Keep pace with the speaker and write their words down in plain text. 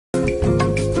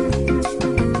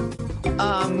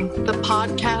the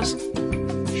podcast.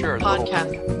 Sure.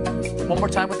 Podcast. One more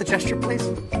time with the gesture, please.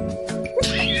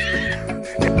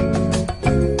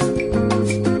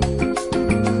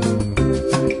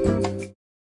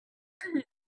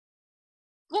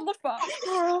 What the fuck?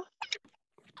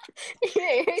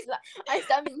 I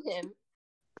summoned him.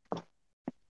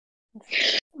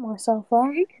 Myself up.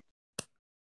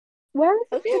 Where is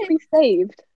it Okay. to be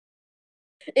saved?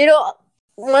 It'll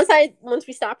once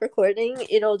we stop recording,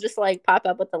 it'll just like pop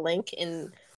up with a link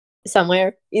in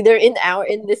somewhere, either in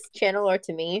this channel or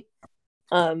to me.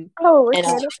 Oh, okay, And,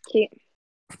 that's cute.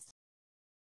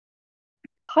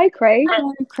 Hi, Craig.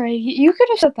 Hello, Craig. You could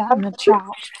have said that in the chat.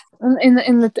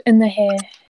 In the here.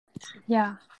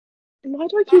 Yeah. Why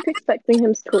do I keep expecting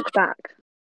him to talk back?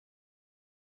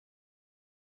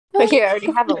 But here, I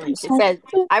already have a link. It says,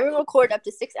 I will record up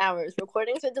to 6 hours.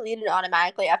 Recordings are deleted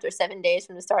automatically after 7 days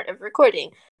from the start of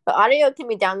recording. But audio can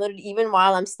be downloaded even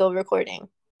while I'm still recording.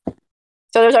 So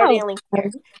there's already a link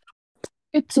there.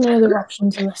 Good to know the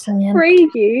options are listening in.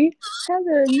 Craigie,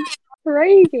 Helen,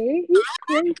 Craigie, he's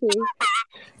Craigie.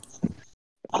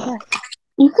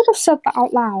 You could have said that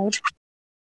out loud.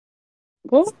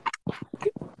 What?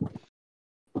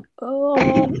 Oh.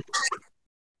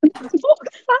 What's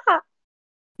that?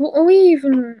 What are we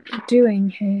even doing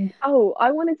here? Oh,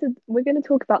 we're going to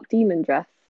talk about Demon Dress.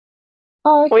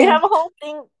 Oh, okay. We have a whole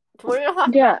thing. We're going to talk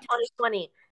Yeah. about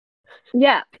 2020.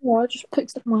 Yeah. Well, I just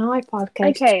picked up my iPod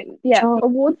case. Okay, yeah. Oh.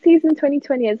 Award season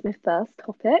 2020 is my first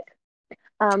topic.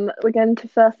 We're going to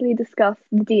firstly discuss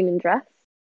the Demon Dress,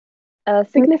 a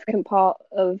significant part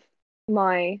of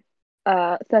my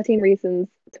 13 reasons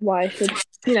to why I should,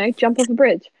 jump off a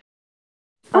bridge.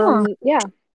 Yeah.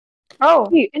 Oh.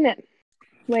 Cute, isn't it?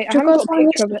 Wait, I Do you haven't guys got a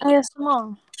want picture to of it.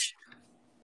 ASMR?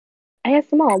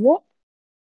 ASMR, what?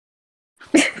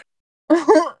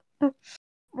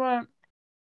 Right.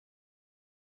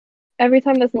 Every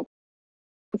time there's an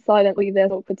awkward silence,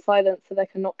 there's awkward silence, so there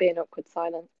cannot be an awkward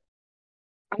silence.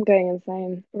 I'm going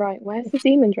insane. Right, where's the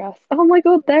Demon Dress? Oh my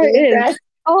god, there it is. Dress.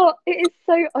 Oh, it is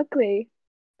so ugly.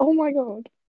 Oh my god.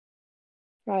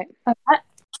 Right.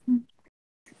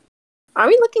 Are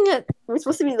we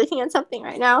supposed to be looking at something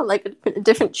right now? Like a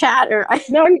different chat or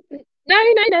No.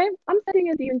 I'm setting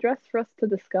a Demon Dress for us to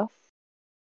discuss.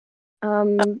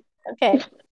 Okay.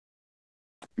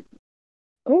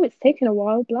 Oh, it's taken a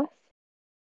while, bless.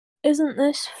 Isn't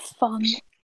this fun?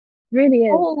 Really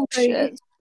is. Oh, So, shit.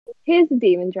 here's the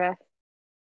Demon Dress.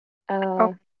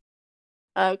 Okay.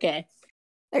 I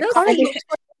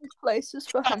Places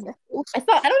for her nipples. I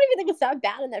don't even think it's that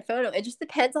bad in that photo. It just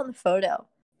depends on the photo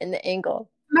and the angle.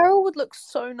 Meryl would look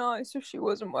so nice if she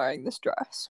wasn't wearing this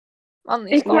dress. And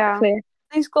these glasses. Exactly.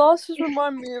 These glasses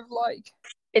remind me of like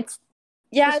It's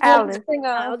yeah, This it's one thing,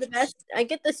 the best. I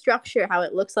get the structure, how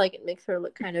it looks like it makes her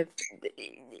look kind of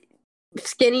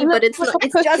skinny, And but it's it's like not, a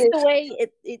it's just cookie. the way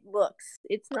it looks.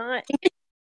 It's not.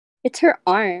 It's her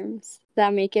arms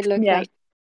that make it look Yeah. like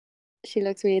she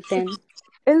looks really thin.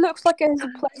 it looks like it has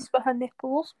a place for her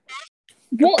nipples.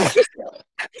 What?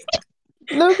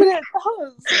 No, but it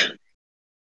does.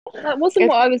 That wasn't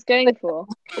what I was going for.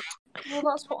 Well,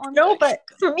 that's what I'm No, doing. but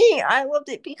for me, I loved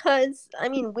it because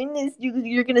when is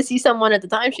you're gonna see someone at the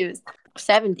time she was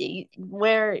 70,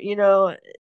 where Don't know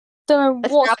A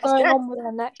what's strap going strap. on with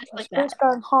her necklace. Like but it's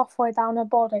going halfway down her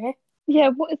body. Yeah,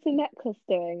 what is the necklace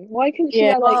doing? Why couldn't she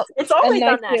Yeah. wear, like, it's always a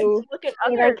done nice that. little- Look at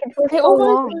Like, other. it was It so always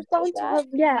long. goes down to her.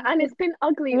 Yeah, and it's been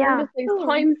ugly all Yeah. of those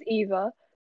times, Eva.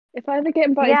 If I ever get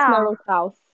invited Yeah. to Meryl's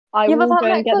house, I Yeah, will but go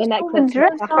that and get the necklace necklace. goes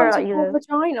dress down her, to you her know.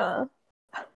 vagina.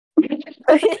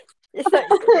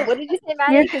 What did you say,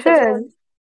 Maddie? You 'Cause should. everyone-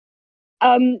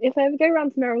 If I ever go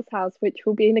around to Meryl's house, which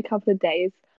will be in a couple of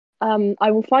days,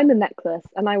 I will find the necklace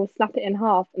and I will snap it in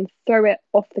half and throw it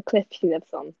off the cliff she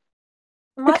lives on.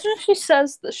 Imagine if she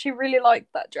says that she really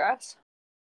liked that dress.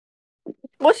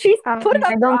 Well, she's put it up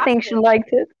I for don't think she auction. liked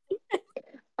it.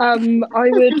 I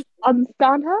would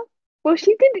understand her. Well,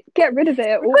 she did get rid of it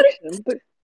at auction, but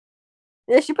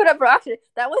Yeah, she put up for auction.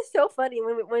 That was so funny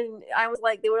when I was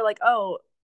like, they were like, oh,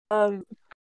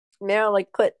 Meryl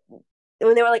like put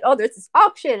when they were like, oh, there's this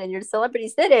auction and your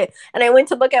celebrities did it, and I went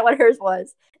to look at what hers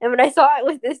was, and when I saw it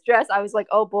with this dress, I was like,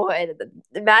 oh boy,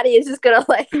 the Maddie is just gonna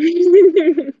like.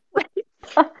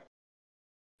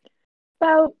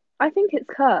 well, I think it's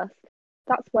cursed.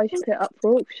 That's why she put it up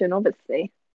for auction,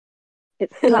 obviously.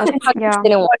 It's Yeah.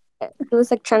 Didn't want it. It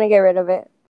was like trying to get rid of it.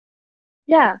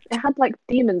 yeah, it had like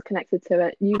demons connected to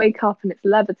it. You wake up and it's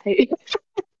levitating.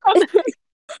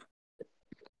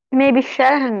 Maybe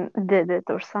Sharon did it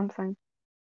or something.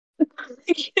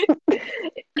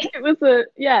 It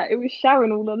was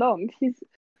Sharon all along. She's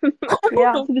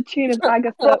Yeah. to the tune of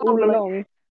Agatha all along.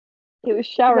 It was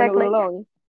Sharon Exactly. all along.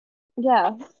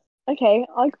 Yeah. Okay,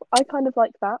 I kind of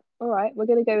like that. All right, we're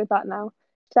gonna go with that now.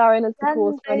 Sharon is the Jen,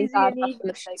 cause for any Daisy, bad and fashion Eva should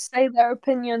mistakes. say their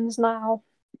opinions now.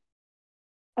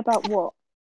 About what?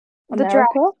 The dress.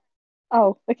 America?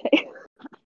 Oh, okay.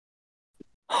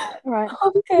 All right.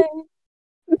 Okay.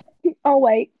 I'll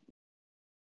wait.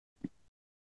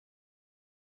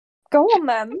 Go on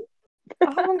then. I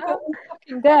haven't got a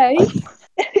fucking day.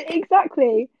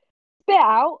 Exactly. Spit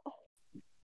out.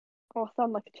 Oh, I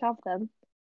sound like a chav then.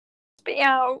 Spit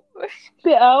out.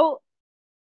 Spit out.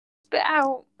 Spit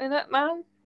out. Innit, man?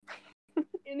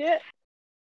 In it.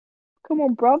 Come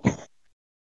on, bruv.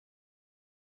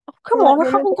 Oh, come Right, on, I we're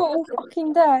haven't not- got a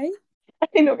fucking day.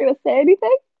 You're not gonna say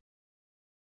anything?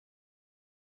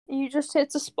 Are you just here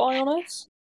to spy on us?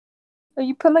 Are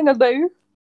you pulling a boo?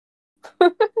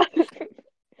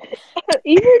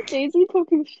 Even Daisy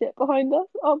talking shit behind us,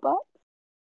 our back.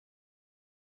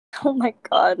 Oh my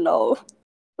god, no.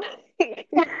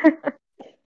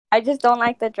 I just don't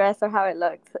like the dress or how it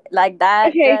looks. Like that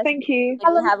Okay, dress thank you. didn't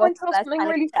Helen, have a point out less something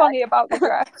panic really attack. funny about the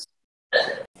dress.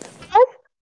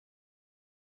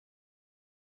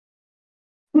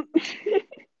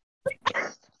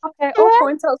 Okay, I'll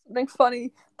point out something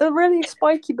funny. The really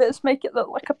spiky bits make it look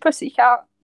like a pussycat.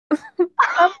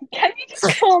 Can you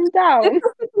just calm down?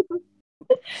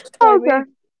 Okay.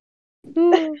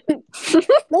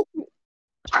 Let's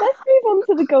move on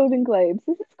to the Golden Globes.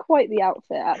 This is quite the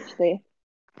outfit, actually.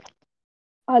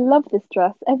 I love this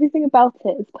dress. Everything about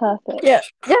it is perfect. Yeah.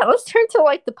 Let's turn to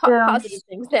like the Yeah. positive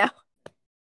things now.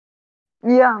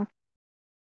 Yeah.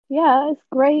 Yeah, it's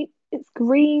great. It's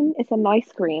green. It's a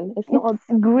nice green. It's not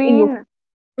It's green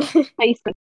a face.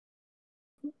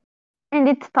 and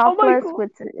it's Oh my topless, God.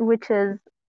 which is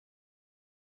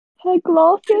Her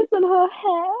glasses and her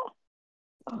hair.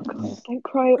 Oh God! Don't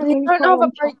cry. And you Don't don't cry have a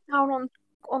on chat. breakdown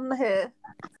on the hair.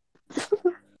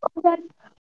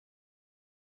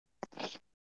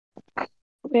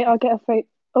 Wait, I'll get a photo.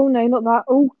 Oh no, not that.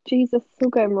 Oh Jesus, it's all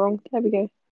going wrong. There we go.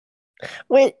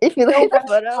 Wait, if you look Don't at the get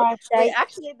photo, wait, Hashtag.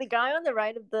 actually, the guy on the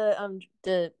right of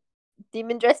the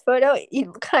demon dress photo,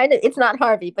 it's not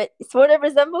Harvey, but it sort of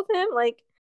resembles him. Like,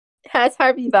 has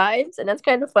Harvey vibes, and that's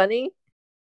kind of funny.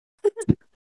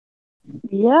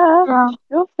 Yeah, yeah.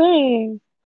 sure thing.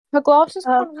 Her glasses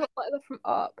Uh, kind of look like they're from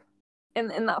Up in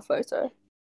that photo.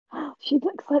 She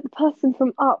looks like the person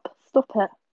from Up. Stop it.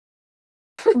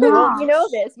 Well, Yeah. you know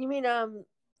this. You mean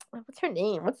what's her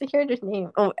name? What's the character's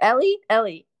name? Oh, Ellie.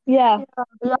 Ellie. Yeah.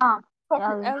 Yeah. Apart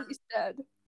from Ellie. Ellie's dead.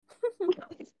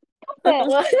 Stop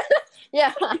it.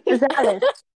 Yeah. It's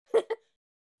Alice.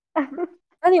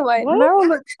 Anyway, What? Meryl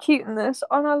looks cute in this,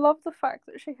 and I love the fact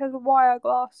that she has wire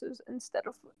glasses instead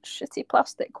of shitty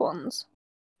plastic ones.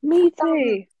 Me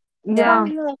too. Yeah.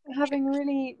 Damn her for having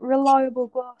really reliable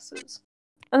glasses.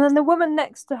 And then the woman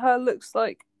next to her looks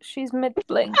like she's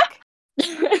mid-blink.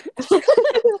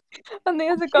 And the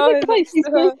other She guy looks like next she's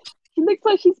to been. her She looks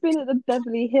like she's been at the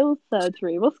Beverly Hills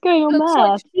surgery. What's going on looks there?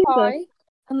 like she's Jesus. high.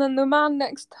 And then the man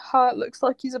next to her looks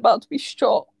like he's about to be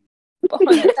shot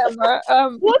behind the camera.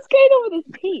 What's going on with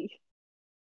his teeth?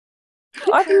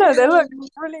 I don't know, they look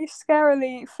really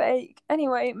scarily fake.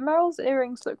 Anyway, Meryl's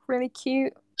earrings look really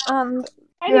cute, and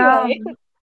Anyway,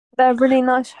 they're really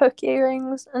nice hook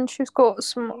earrings, and she's got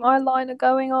some eyeliner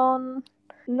going on.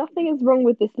 nothing is wrong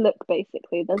with this look.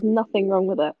 Basically, there's nothing wrong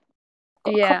with it.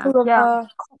 Got Yeah. a couple of Yeah.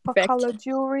 copper Perfect. coloured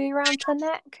jewellery around her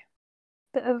neck.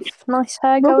 Bit of nice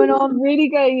hair Robin's going on. really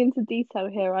going into detail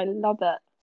here. I love it.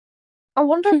 I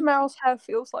wonder if Meryl's hair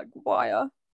feels like wire.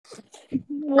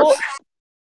 What?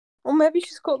 Or maybe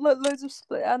she's got loads of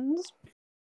split ends.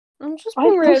 I'm just I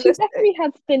being well, she realistic. definitely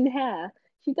has thin hair.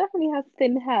 She definitely has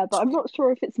thin hair, but I'm not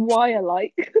sure if it's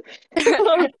wire-like. I feel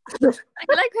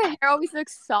like her hair always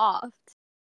looks soft.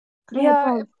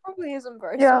 Yeah, it it probably isn't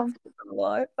very Yeah. soft. I'm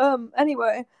not gonna lie.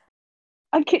 Anyway.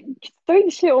 I can just don't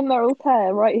shit on Meryl's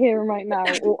hair right here and right now,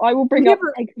 or I will bring Yeah, up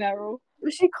but- egg Meryl.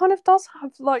 She kind of does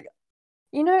have like,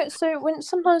 you know, so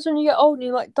sometimes when you get old and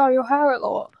you like dye your hair a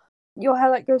lot, your hair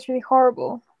like goes really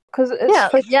horrible because it's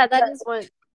supposed to that get- is what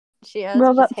she has.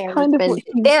 Well, She's that's hair kind that's of what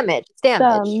been she's damaged. It's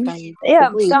damaged done. from Yeah,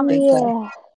 the bleach. damaged.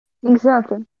 Yeah.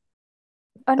 Exactly.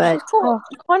 and but- she's got Oh.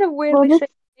 kind of weirdly Well, this-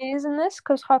 shaped ears in this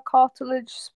because her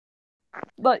cartilage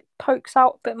like pokes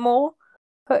out a bit more.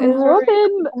 Her ears are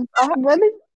really Robin, compact. when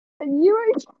is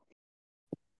you?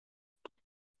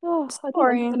 Oh, I don't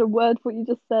Sorry. understand a word what you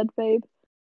just said, babe.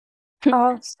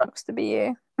 Oh, sucks to be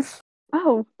you.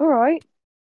 Oh, all right.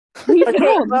 Move Okay,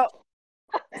 on. well,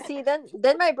 see, then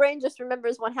my brain just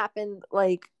remembers what happened,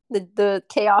 like the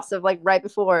chaos of like right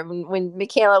before when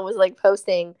Michaela was like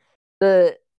posting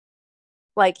the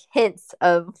like hints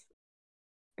of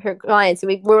her clients.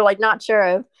 We were like not sure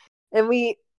of,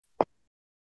 and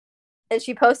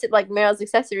she posted like Meryl's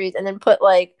accessories and then put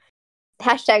like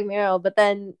hashtag Meryl, but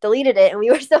then deleted it, and we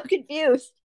were so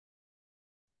confused.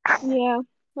 Yeah.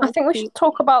 I think we should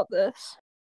talk about this.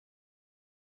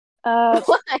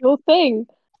 Your thing.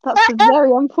 That's a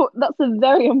very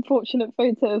unfortunate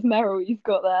photo of Meryl you've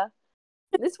got there.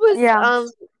 This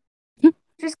was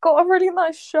She's got a really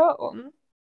nice shirt on.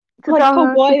 Like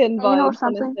Hawaiian 2016 or vibes.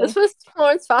 something. Honestly. this was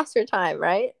Florence Foster time,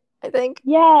 right? I think.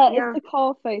 Yeah, Yeah. it's the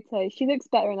car photo. She looks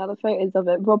better in other photos of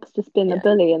it. Rob's just been a Yeah.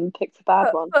 bully and picked a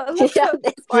bad one. But look Yeah, at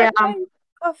it's like,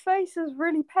 her face is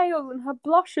really pale and her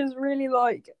blush is really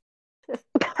like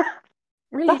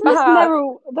really That's just bad.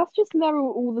 Meryl. That's just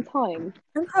Meryl all the time.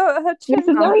 And her She's chin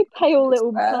a very really pale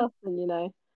little bad. person, you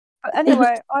know. But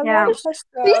anyway, I Yeah. like her she's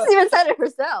shirt. even said it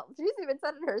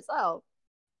herself.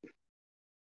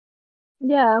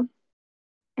 Yeah.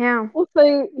 Yeah.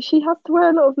 Also, she has to wear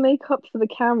a lot of makeup for the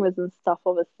cameras and stuff,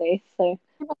 obviously. So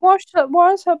But why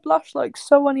is her blush like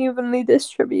so unevenly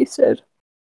distributed?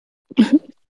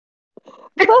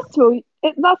 first of all,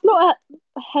 that's not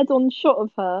a head-on shot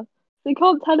of her, so you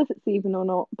can't tell if it's even or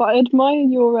not. But I admire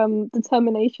your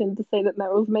determination to say that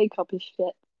Meryl's makeup is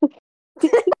shit.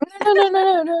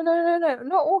 No.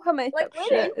 Not all her makeup Like, where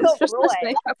shit. do you It's just put this Roy?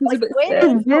 makeup is Like, a bit where shit. do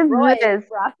you put Roy? Yes.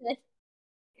 Rocket?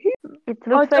 It I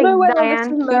looks don't know like whether Diane this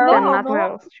is Keaton, Meryl or not not.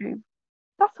 Meryl Streep.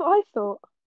 That's what I thought.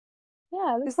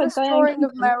 Yeah, it looks Is like this Diane drawing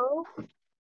of Keaton. Meryl?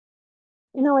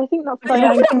 No, I think that's It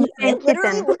Diane looks Keaton. like Diane It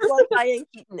literally Keaton. looks like Diane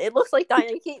Keaton. It looks like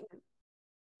Diane Keaton.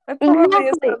 It probably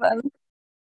is Exactly. her then.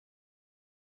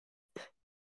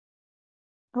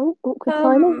 Oh, awkward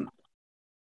silence.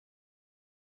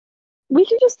 We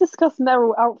should just discuss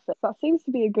Meryl outfits. That seems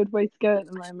to be a good way to go at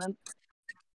the moment.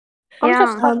 I'm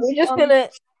just Yeah. having We're just fun. gonna.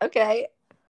 Okay.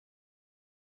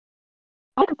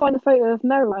 I can find a photo of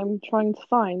Meryl I'm trying to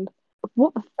find.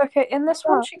 What the Okay, in this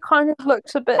one, she kind of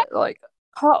looks a bit like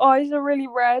her eyes are really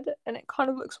red, and it kind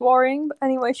of looks worrying. But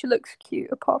anyway, she looks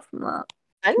cute. Apart from that,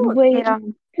 I don't. wait. Yeah.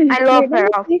 I love Wait, her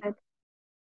let me see. outfit.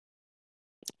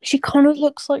 she kind of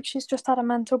looks like she's just had a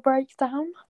mental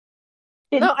breakdown.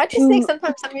 No, I just think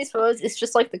sometimes some of these photos, it's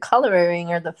just like the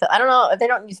coloring or I don't know if they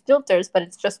don't use filters, but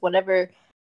it's just whatever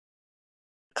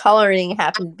coloring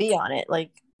happened to be on it. Like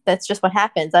that's just what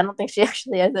happens. I don't think she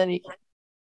actually has any.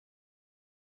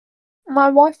 My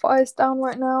Wi-Fi is down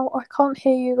right now. I can't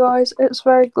hear you guys. It's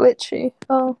very glitchy.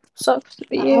 Oh, sucks to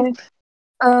be you.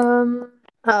 Oh,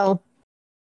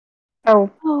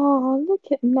 Oh. Oh, look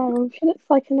at Meryl. She looks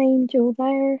like an angel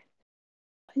there.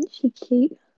 Isn't she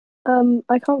cute?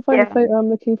 I can't find Yeah. the photo I'm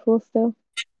looking for still.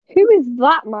 Who is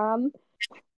that man?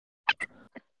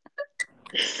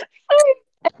 Sorry,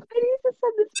 I need to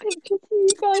send this picture to you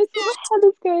guys. What the hell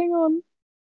is going on?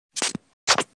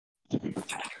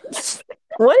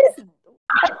 what is?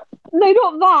 No,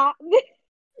 not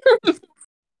that.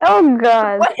 Oh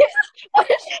god. What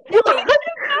is she doing?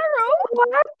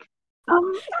 What?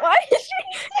 Why is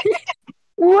she?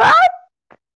 What?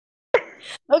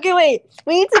 Okay, wait.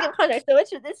 We need to get context. So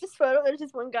it's this photo. There's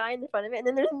just one guy in the front of it, and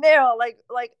then there's Meryl like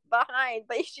behind,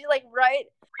 but she's like right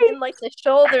in like the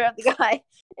shoulder of the guy.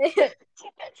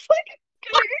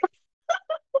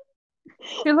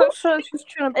 She looks like she's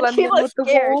trying to And blend she in looks with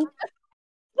the scared. wall.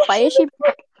 Why is she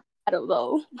shadow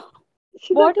though?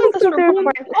 Why does this Super remind me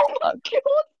fun. of that?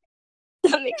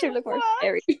 That makes her look more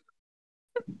scary.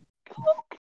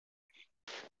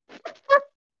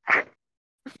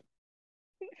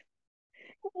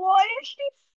 Why is she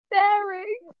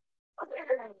staring?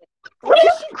 What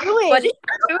is she doing? What is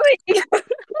she doing?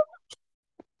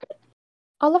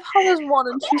 I love how there's one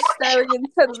and she's staring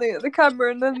intently at the camera,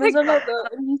 and then there's another,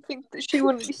 and you think that she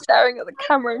wouldn't be staring at the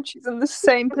camera, and she's in the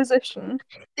same position.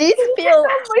 These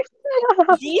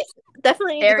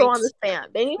definitely need to go on the spam.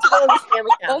 They need to go on the spam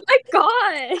Oh account. my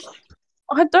gosh.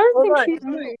 I don't Hold think on. she's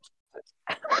moved.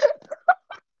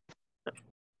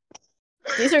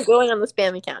 These are going on the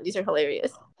spam account. These are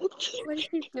hilarious. What is she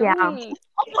doing? Yeah. Oh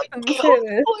my Let me god, see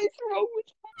this. what is wrong with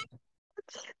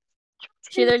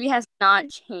She literally has not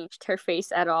changed her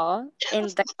face at all.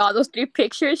 And all those 3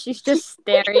 pictures, she's just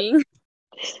staring.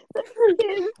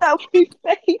 that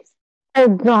face? Oh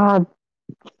god.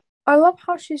 I love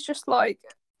how she's just like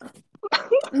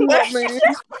not moved.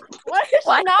 Why has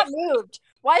she not moved?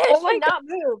 Why has she not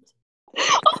moved?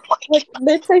 Like,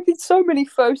 they've taken so many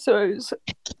photos,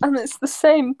 and it's the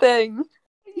same thing.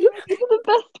 You're the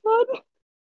best one.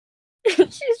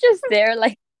 She's just there,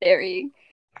 like, staring.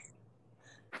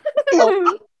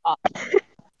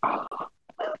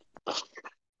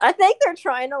 I think they're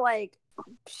trying to like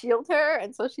shield her,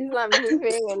 and so she's not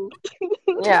moving. And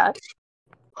yeah,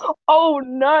 Oh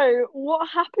no! What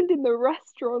happened in the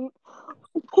restaurant?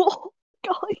 What,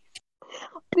 guys?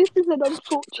 This is an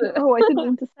unfortunate. Oh, I didn't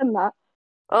mean to send that.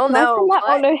 Oh Can I no! send that?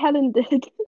 Oh What? no, Helen did.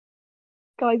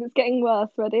 Guys, it's getting worse.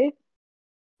 Ready?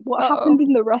 What Uh-oh. happened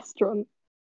in the restaurant?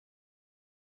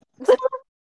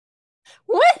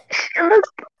 What? Look,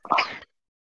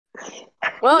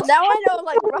 Well, now I know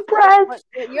like roughly Brad. what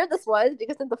year this was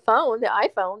because of the phone, the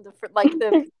iPhone, the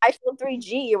iPhone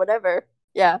 3G or whatever.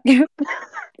 Yeah.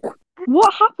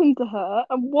 What happened to her,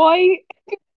 and why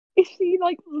is she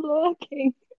like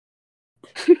lurking?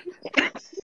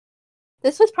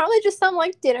 This was probably just some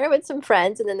like dinner with some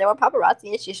friends, and then there were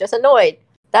paparazzi, and she's just annoyed.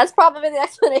 That's probably the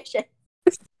explanation.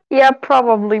 Yeah,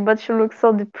 probably, but she looks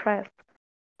so depressed.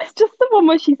 It's just the one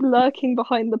where she's lurking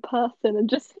behind the person and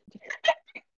just.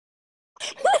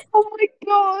 Oh my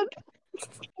god!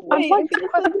 I'd Wait, like to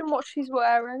question what she's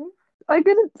wearing. I'm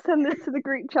gonna send this to the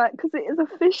group chat because it is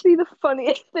officially the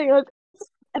funniest thing I've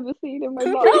ever seen in my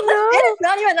No, life. the fit is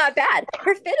not even that bad.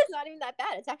 Her fit is not even that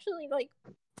bad. It's actually like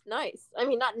nice. I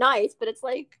mean, not nice, but it's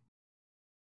like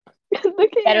Look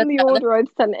at it better in the than order I've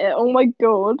sent it. Oh my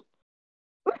god.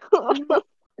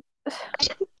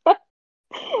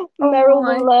 Meryl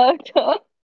my. the lurker.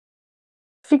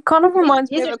 She kind of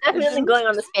reminds me these of are a definitely pigeon. going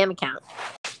on the spam account.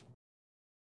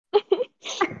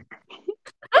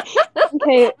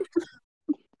 Okay.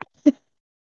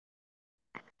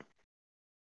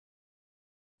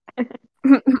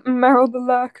 Meryl the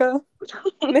lurker.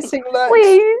 Missing lurks.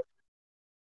 Please.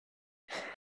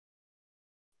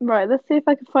 Right, let's see if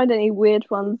I can find any weird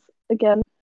ones again.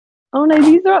 Oh no,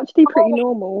 these are actually pretty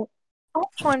normal. I'll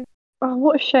find Oh,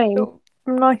 what a shame.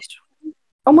 a nice.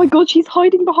 Oh my god, she's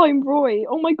hiding behind Roy.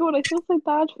 Oh my god, I feel so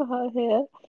bad for her here.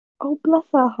 Oh, bless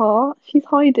her heart. She's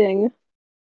hiding.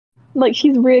 Like,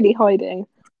 she's really hiding.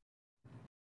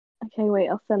 Okay, wait,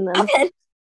 I'll send them. Okay.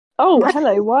 Oh,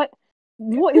 hello, what?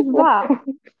 What is that?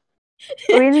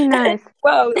 Really nice.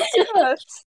 Well, it's hers.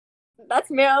 That's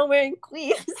Meryl wearing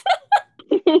queefs.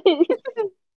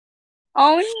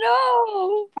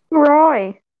 Oh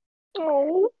Roy.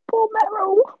 Oh, poor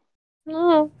Meryl.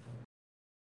 Oh.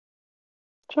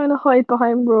 Trying to hide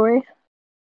behind Roy.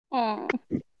 no!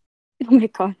 Oh my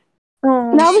god.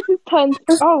 Oh. Now this is turned.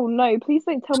 Oh no, please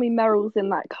don't tell me Meryl's in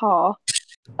that car.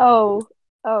 Oh,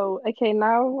 okay,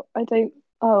 now I don't.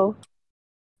 Oh.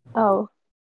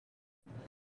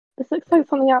 This looks like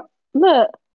something out. Look.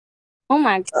 Oh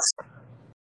my god.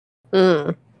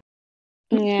 Mm.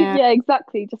 Yeah. Yeah,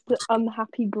 exactly. Just an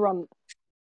unhappy grunt.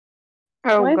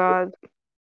 Oh Why is god.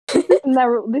 This is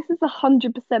Meryl. This is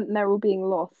 100% Meryl being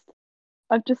lost.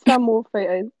 I've just found more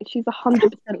photos. She's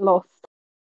 100% lost.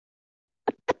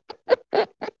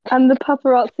 And the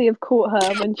paparazzi have caught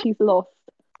her when she's lost.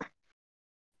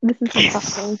 This is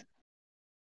disgusting.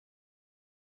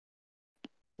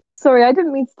 Sorry, I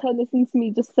didn't mean to turn this into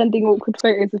me just sending awkward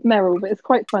photos of Meryl, but it's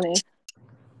quite funny.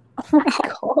 Oh my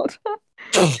god.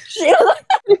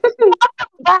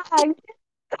 Bag.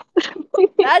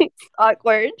 That's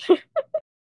awkward.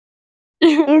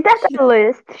 Is that a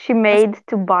list she made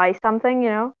to buy something, you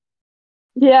know?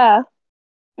 Yeah.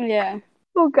 Yeah.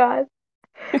 Oh god.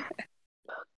 God,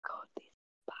 these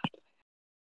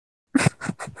are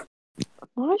bad.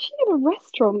 Why is she in a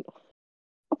restaurant?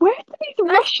 Where do these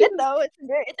Nice fit Russians? though.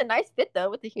 It's a nice fit though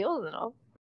with the heels and all.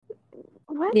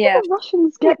 Where do Yeah. the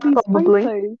Russians get Yeah, these probably.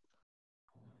 photos?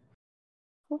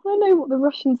 I want to know what the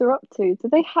Russians are up to. Do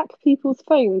they hack people's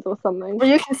phones or something? Well,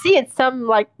 you can see it's some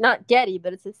like not Getty,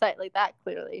 but it's a site like that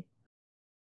clearly.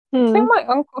 I think my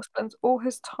uncle spends all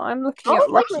his time looking I'll at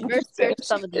like Russian reverse search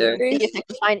some of these and see if I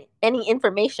can find any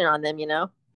information on them. You know,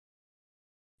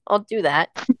 I'll do that.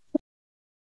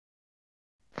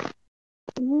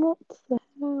 What the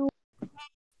hell?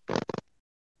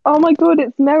 Oh my god,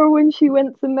 it's Meryl when she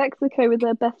went to Mexico with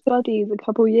her best buddies a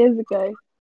couple years ago.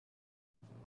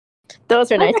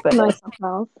 Those are I nice recognise photos. her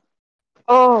house.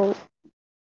 Oh.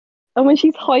 And when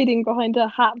she's hiding behind her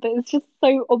hat, but it's just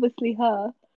so obviously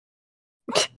her.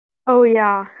 Oh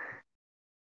yeah.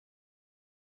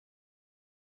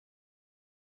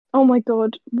 Oh my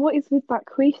god, what is with that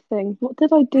queef thing? What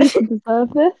did I do to deserve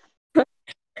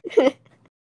this?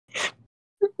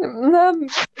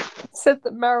 Said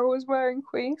that Meryl was wearing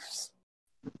queefs.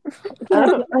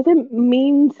 I didn't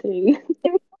mean to.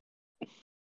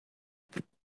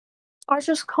 I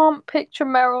just can't picture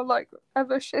Meryl like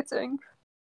ever shitting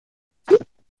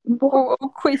What? or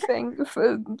queefing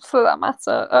for that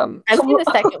matter. I've seen the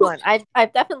second one.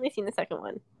 I've definitely seen the second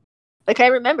one. Like I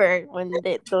remember when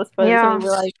those photos Yeah. and we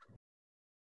were like,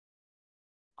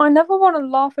 I never want to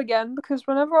laugh again because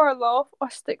whenever I laugh, I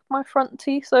stick my front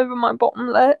teeth over my bottom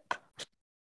lip.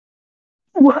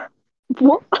 What?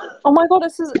 What? Oh my god,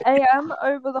 it says AM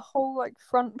over the whole like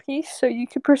front piece, so you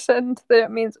could pretend that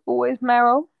it means always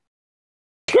Meryl.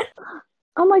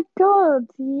 Oh my god,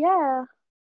 yeah.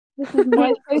 This is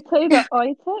my photo that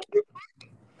I took.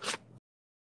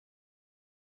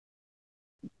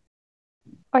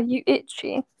 Are you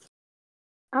itchy?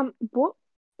 What?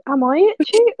 Am I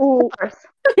itchy or?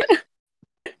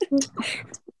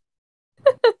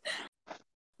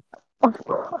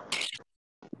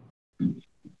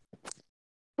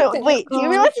 No, wait, do you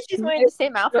realize that she's wearing the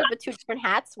same outfit but two different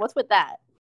hats? What's with that?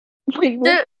 Wait,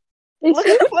 what? Is Look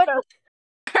she? at the photos.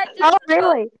 Oh,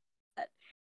 really?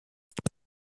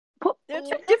 They're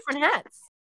two different hats.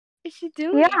 What is she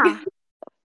doing? Yeah.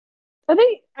 Are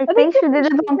they? I Are think they she did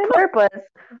it on purpose.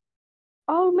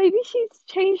 Oh, maybe she's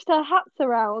changed her hats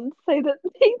around so that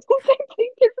people don't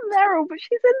think it's Meryl, but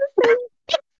she's in the same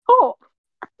top.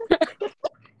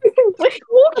 We're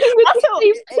walking with the Also,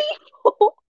 same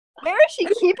people. Where is she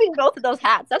keeping both of those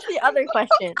hats? That's the other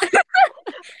question.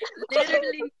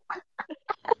 Literally.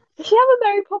 Does she have a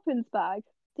Mary Poppins bag?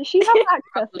 Does she have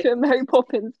access to a Mary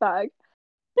Poppins bag?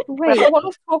 Wait, I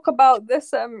want to talk about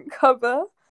this cover.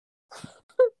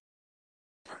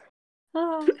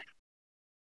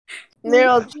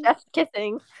 Meryl just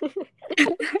kissing.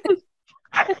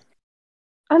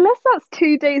 unless that's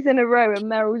 2 days in a row and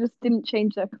Meryl just didn't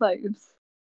change her clothes.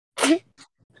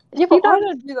 Yeah, but I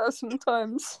don't do that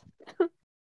sometimes.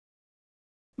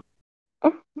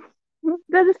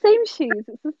 They're the same shoes,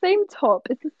 it's the same top,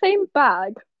 it's the same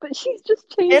bag, but she's just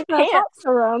changed And her pants. hats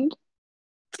around.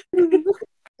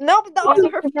 No, but also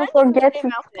her People friend has forget the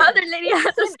same to- outfit. The other lady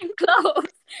has the same clothes.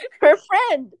 Her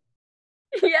friend.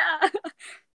 Yeah.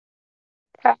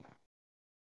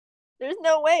 There's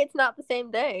no way it's not the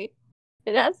same day.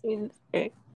 It has to be the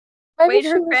same. Wait,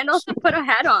 her friend also put a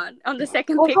hat on the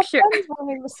second Well, picture. her friend's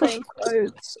wearing the same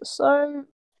clothes, so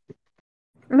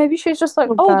maybe she's just like,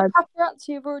 Oh, oh, bad. the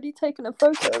paparazzi have already taken a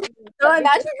photo. So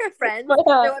imagine her friends. Yeah.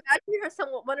 So imagine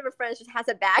one of her friends just has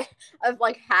a bag of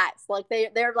like hats. Like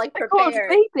they're like Of course, prepared.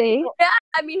 maybe. Yeah,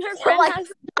 I mean her friend like,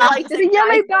 has like The yellow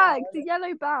disguise bag, them. the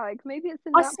yellow bag. Maybe it's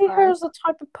in I that see bag. her as the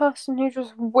type of person who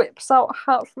just whips out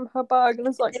a hat from her bag and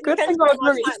is like, It good depends thing on I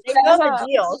what really time. They know the hat.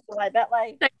 deal, so I bet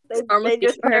like they normal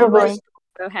just people have, wear like,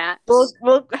 a hat.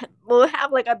 we'll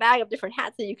have like a bag of different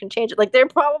hats so you can change it. Like they're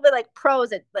probably like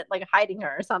pros at like hiding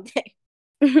her or something.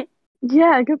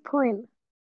 Yeah, good point.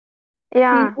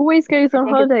 Yeah. She always goes on think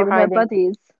it's holiday for with her hiding.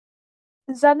 buddies.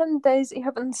 Zen and Daisy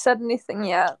haven't said anything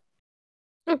yet.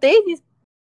 Daisy's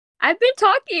I've been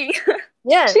talking.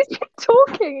 yeah. She's been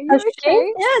talking. Are Has you she?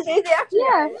 okay? Yeah, Daisy actually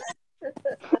Yeah.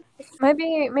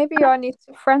 Maybe I need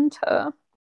to friend her.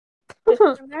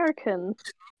 American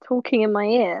talking in my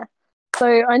ear. So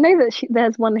I know that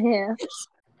there's one here.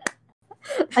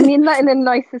 I mean that in the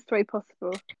nicest way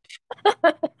possible.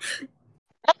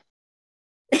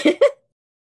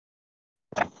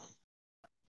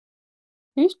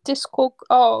 Who's Discord?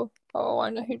 Oh, I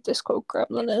know who Discord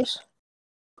Gremlin is.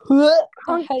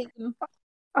 I hate them.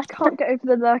 I can't get over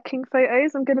the lurking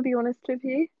photos, I'm going to be honest with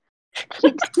you.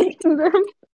 Keep seeing them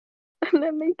and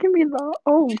they're making me laugh.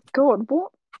 Oh god,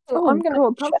 what? Oh I'm gonna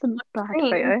god, that's a bad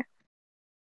photo.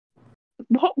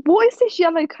 What is this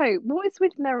yellow coat? What is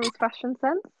with Meryl's fashion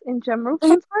sense in general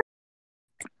sometimes?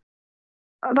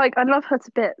 Like, I love her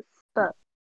to bits, but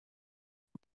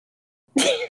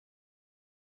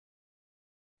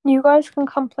You guys can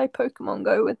come play Pokemon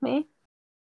Go with me.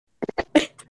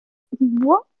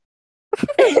 what?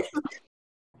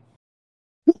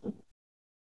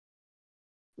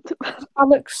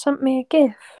 Alex sent me a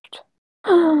gift.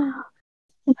 How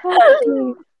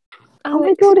cute. Oh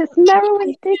my god, it's Meryl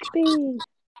and Digby.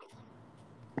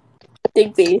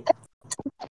 Digby.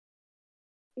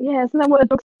 Yeah, isn't that what a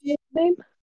dog's name?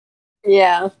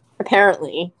 Yeah,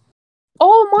 apparently.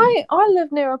 Oh, I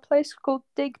live near a place called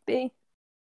Digby.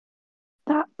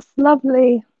 That's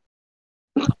lovely.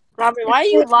 Robert, why are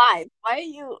you live? Why are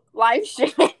you live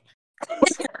streaming?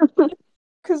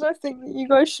 Because I think that you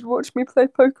guys should watch me play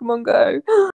Pokemon Go.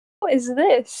 What is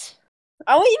this?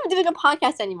 Are we even doing a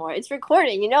podcast anymore? It's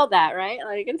recording, you know that, right?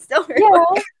 Like it's still Yeah,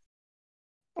 recording.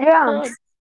 Yeah.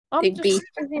 I'm Digby. just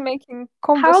busy making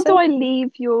How conversation. do I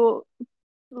leave your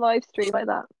live stream like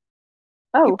that?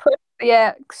 You Oh, put the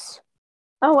X.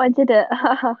 oh, I did it.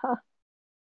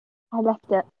 I left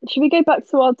it. Should we go back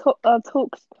to our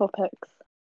talks topics?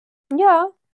 Yeah.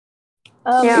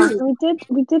 Yeah.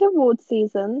 We did award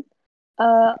season.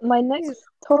 My next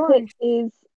topic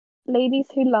is ladies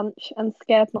who lunch and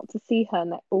scared not to see her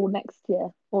all next year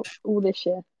or all this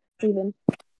year even.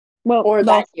 Well, Or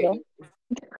that last year. year.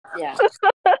 Yeah.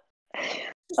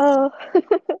 Oh,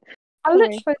 I Sorry.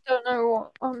 literally don't know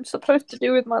what I'm supposed to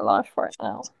do with my life right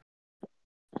now.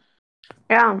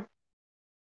 Yeah.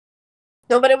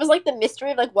 No, but it was like the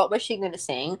mystery of like what was she gonna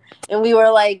sing, and we were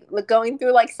like going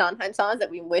through like Sondheim songs that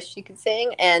we wish she could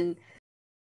sing, and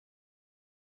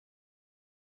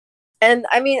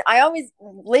I mean, I always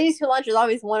Ladies Who Lunch is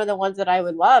always one of the ones that I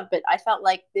would love, but I felt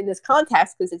like in this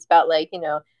context because it's about like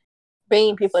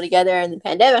bringing people together in the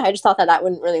pandemic, I just thought that that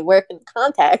wouldn't really work in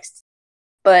context,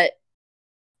 but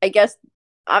I guess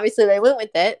obviously they went with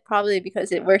it probably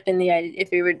because it worked in the if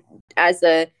we were as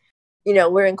a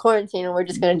we're in quarantine and we're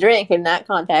just going to drink in that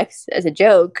context as a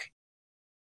joke.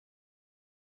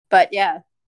 But yeah.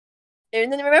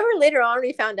 And then remember later on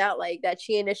we found out like that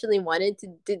she initially wanted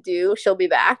to do She'll Be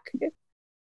Back.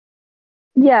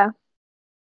 Yeah.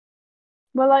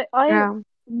 Well, I Yeah.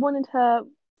 wanted her,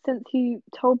 since you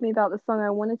told me about the song, I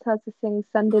wanted her to sing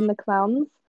Send in the Clowns.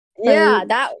 Yeah,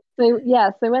 that So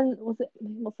when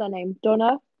what's her name?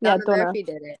 Donna? Yeah, Donna. Murphy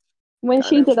did it. When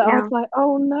she did it, I Yeah. was like,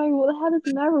 oh no, what the hell is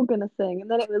Meryl gonna sing? And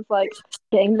then it was like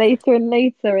getting later and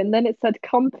later, and then it said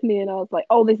Company, and I was like,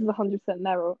 oh, this is 100%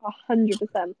 Meryl,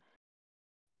 100%.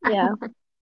 Yeah.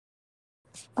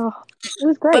 Oh, it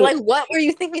was great. But like, what were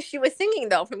you thinking she was singing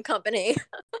though from Company?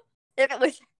 If it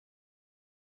was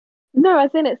No,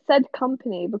 as in it said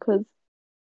Company because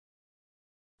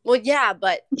well, yeah,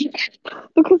 but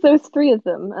there was three of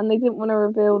them, and they didn't want to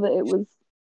reveal that it was.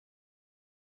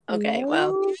 okay, Meryl?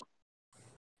 well,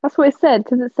 That's what it said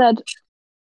because it said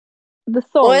the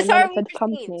song, well, it and then started it with said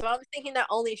Christine, Company. so I was thinking that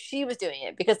only she was doing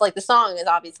it because like the song is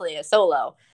obviously a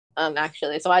solo,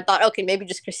 actually. So I thought, okay, maybe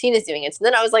just Christina's doing it. So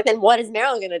then I was like, then what is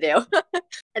Meryl gonna do?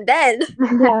 and then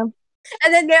Yeah.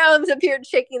 Meryl appeared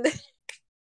shaking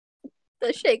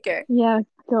the shaker. Yeah.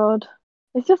 God,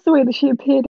 it's just the way that she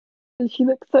appeared. And she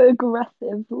looked so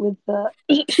aggressive with the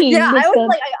Yeah, with I was the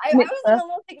like, I was like mixer. a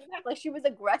little taken aback. Like she was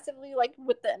aggressively like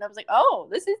with it, and I was like, oh,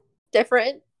 this is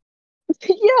different.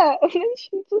 Yeah, and then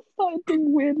she just started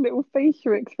doing weird little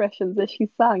facial expressions as she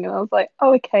sang, and I was like,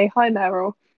 "Oh, okay, hi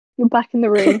Meryl, you're back in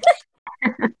the room."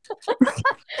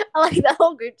 I like the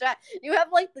whole group chat. You have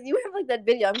like that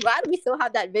video. I'm glad we still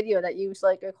have that video that you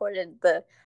like recorded the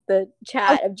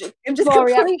chat of just Our completely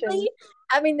reactions.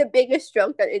 having the biggest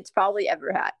stroke that it's probably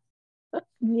ever had.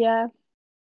 Yeah,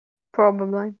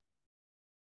 Probably.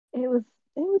 it was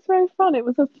very fun. It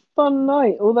was a fun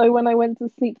night. Although when I went to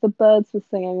sleep, the birds were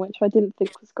singing, which I didn't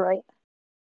think was great.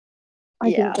 I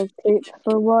Yeah. didn't go to sleep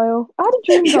for a while. I had a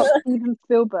dream about Steven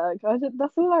Spielberg.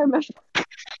 That's all I remember.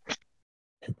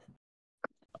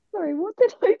 Sorry, what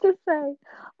did I just say? All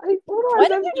I Why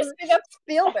did you remember. just pick up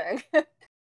Spielberg?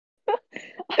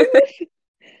 I was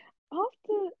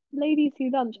after Ladies Who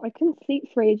Lunch, I couldn't sleep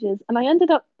for ages, and I ended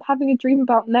up having a dream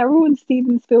about Meryl and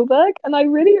Steven Spielberg, and I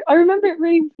remember it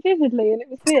really vividly, and it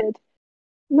was weird.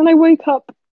 And then I woke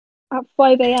up at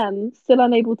 5 a.m., still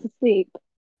unable to sleep,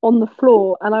 on the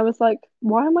floor, and I was like,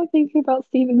 why am I thinking about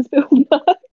Steven Spielberg?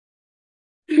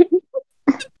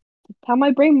 How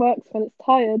my brain works when it's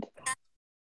tired.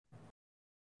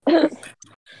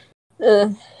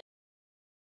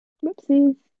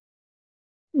 Whoopsies.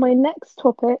 My next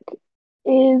topic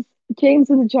is James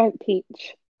and the Giant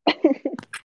Peach. I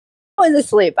was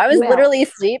asleep. I was Well. literally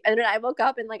asleep, and then I woke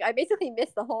up and like I basically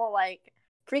missed the whole like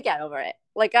freak out over it.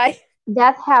 Like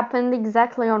That happened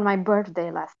exactly on my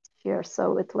birthday last year,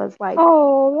 so it was like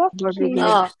Oh, that's birthday cute. gift.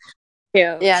 oh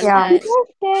Yeah. yeah, Yeah. Happy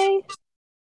birthday.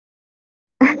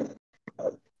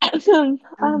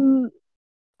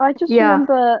 I just Yeah.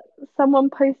 remember someone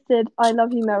posted "I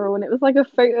love you, Meryl," and it was like a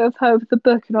photo of her with the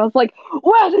book, and I was like,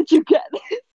 "Where did you get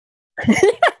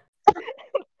this?"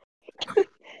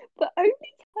 The only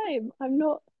time I'm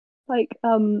not like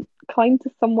kind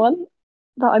to someone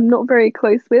that I'm not very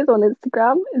close with on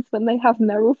Instagram is when they have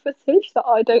Meryl footage that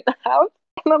I don't have,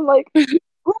 and I'm like,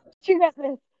 "Where did you get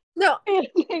this?" no. And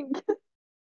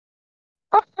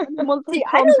then once I See,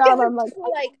 I calm don't get down, when I'm like,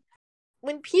 people, like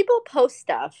when people post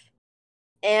stuff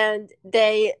and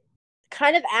they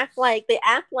kind of act like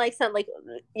something like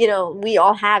we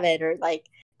all have it, or like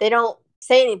they don't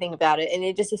say anything about it, and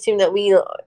they just assume that we.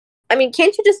 I mean,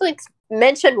 can't you just like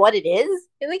mention what it is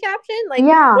in the caption? Like,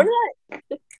 Yeah. what is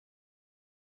that?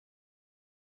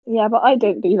 yeah, but I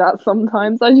don't do that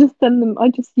sometimes. I just send them. I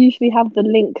just usually have the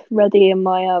link ready in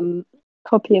my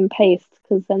copy and paste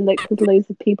because loads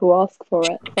of people ask for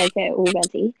it, so I get it all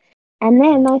ready, and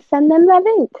then I send them the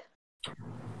link.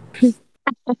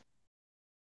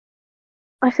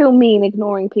 I feel mean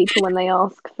ignoring people when they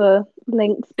ask for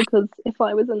links because if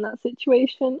I was in that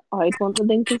situation, I'd want the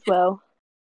link as well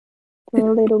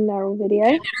for a little Meryl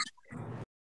video.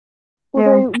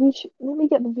 Although let me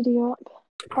get the video up.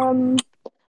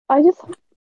 I just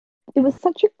It was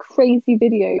such a crazy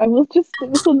video. It was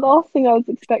the last thing I was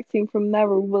expecting from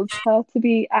Meryl was her to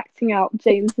be acting out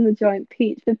James and the Giant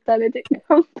Peach with Benedict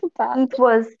Cumberbatch. It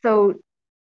was so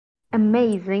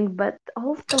amazing, but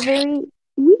also very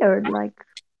weird. Like,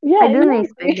 Yeah, I didn't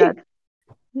exactly. expect that.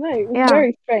 No, it was Yeah.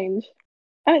 very strange.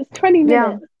 And it's 20 Yeah.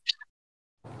 minutes.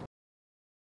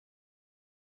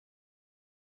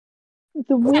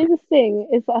 The weirdest thing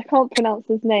is that I can't pronounce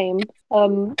his name,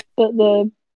 but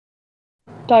the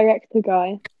director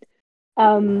guy,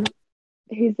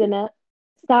 who's in it,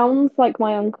 sounds like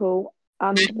my uncle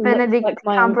and looks Benedict like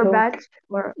my uncle. Cumberbatch,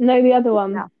 or No, the other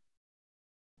one. Yeah.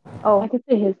 Oh, I can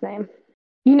see his name.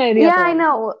 You know the yeah, other I one.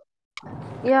 know.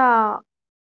 Yeah.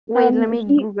 Wait, let me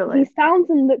Google He it. sounds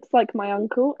and looks like my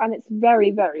uncle, and it's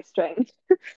very, very strange.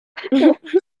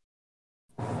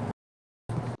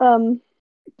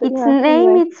 But Its yeah, name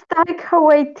anyway, is Taika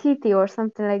Waititi or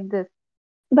something like this.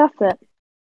 that's it.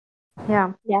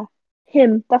 Yeah. Yeah,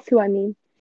 him. That's who I mean.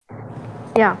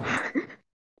 Yeah.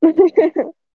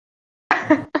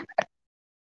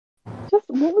 Just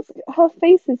what was her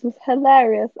faces was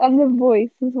hilarious, and the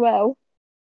voice as well,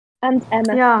 and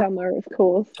MS Yeah. Summer, of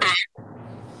course.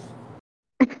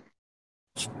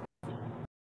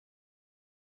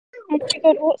 Oh my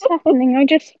god, what's happening?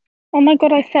 Oh my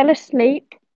god, I fell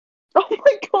asleep. Oh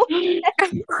my god!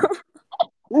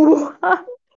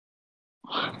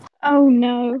 Oh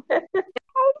no. How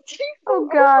did you Oh,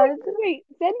 fall? I was God. like, wait,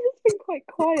 Zen has been quite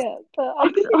quiet, but I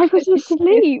didn't I was expect you to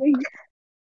be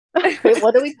asleep. Wait,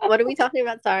 what are we talking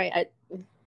about? Sorry,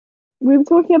 We were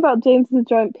talking about James and the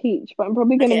Giant Peach, but I'm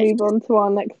probably going to Okay. move on to our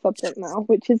next subject now,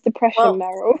 which is depression, Well,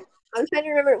 Meryl. I'm trying to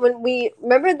remember when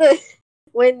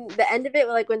when the end of it,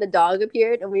 like when the dog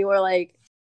appeared, and we were like,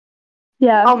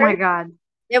 Yeah. Oh my God.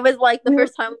 it was like the We were-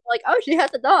 first time, we were like, oh, she has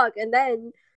a dog, and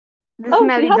then The Oh,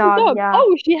 smelly she has dog, a dog. yeah.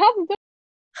 Oh, she has a dog.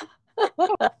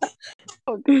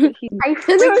 But he's- I then there was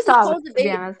freaked this out, whole to be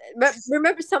debate. honest.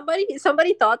 Remember,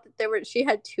 somebody thought that she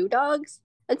had two dogs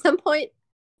at some point.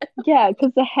 Yeah,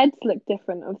 because the heads look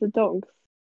different of the dogs.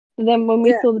 But then when we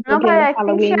Yeah. saw the No, dog but in the I think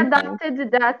she Halloween thing,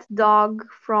 adopted that dog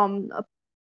from a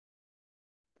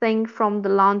thing from the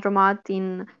laundromat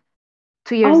in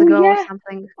 2 years Oh, ago or yeah.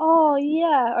 something. Oh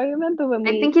yeah, I remember when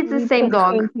I think it's the we same put two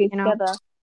dog, and two you know. together.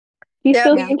 Do you Yeah,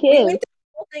 still we think it we is? went through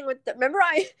the whole thing with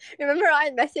remember I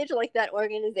messaged like that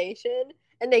organization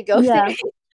and they ghosted Yeah. me.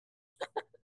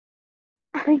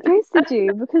 They ghosted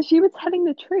you because you were telling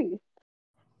the truth.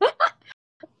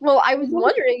 Well, I was The dogs-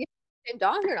 wondering if it's the same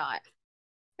dog or not.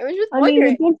 I was just I mean,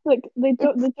 wondering.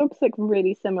 the dogs look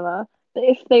really similar. But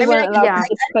if they I mean, weren't allowed Yeah. to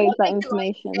disclose don't that think they, like,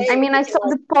 information, say I mean, I anything, saw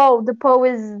like- the paw. The paw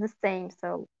is the same,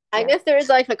 so I yeah. guess there is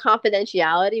like a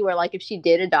confidentiality where like if she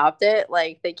did adopt it,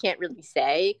 like they can't really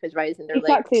say because right isn't there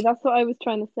exactly, like that's what I was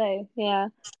trying to say. Yeah,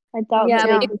 I doubt Yeah, that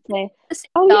Yeah. they could say, The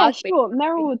same "Oh yeah, dog, sure,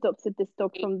 Meryl adopted this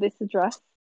dog from this address."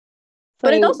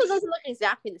 but it So, also doesn't look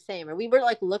exactly the same. And we were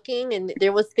like looking and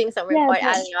there was things that weren't Yeah, quite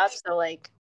but- adding up. So like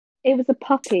it was a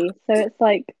puppy, so it's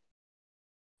like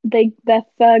their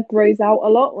fur grows out a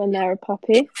lot when they're a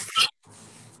puppy.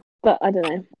 But I don't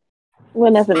know.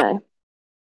 We'll never know.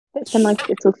 It's a nice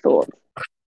little thought.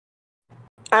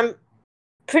 I'm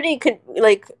pretty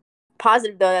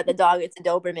positive though that the dog is a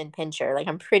Doberman Pinscher. Like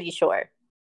I'm pretty sure.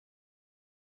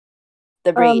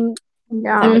 The breed.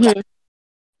 Yeah. Mhm.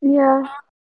 Yeah.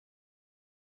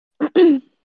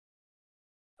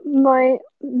 My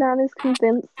nan is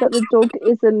convinced that the dog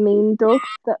is a mean dog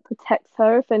that protects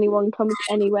her if anyone comes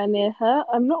anywhere near her.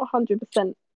 I'm not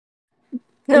 100%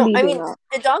 No, I believing mean that.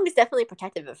 the dog is definitely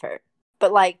protective of her,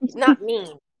 but like not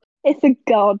mean. It's a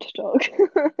guard dog.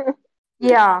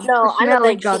 Yeah. No, the I don't smelly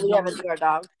think she would dog. ever do our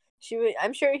dog. She would.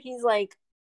 I'm sure he's like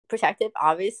protective,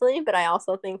 obviously, but I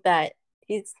also think that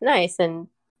he's nice and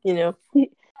you know. The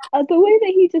way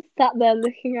that he just sat there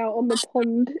looking out on the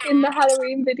pond in the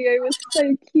Halloween video was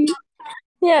so cute.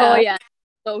 Oh yeah,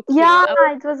 so cute. Yeah,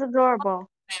 it was adorable.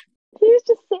 He was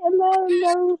just sitting there and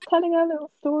Meryl was telling her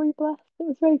little story, bless. It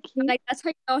was very cute. Like that's how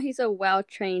you know he's a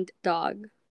well-trained dog.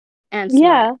 And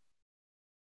Yeah, smart.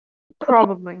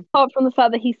 Probably. apart from the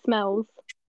fact that he smells.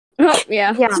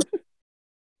 Yeah. Yeah.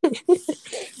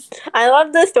 I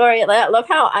love the story. I love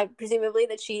how I presumably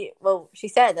that she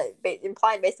said that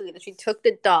implied basically that she took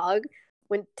the dog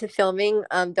went to filming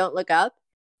Don't Look Up,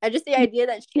 and just the idea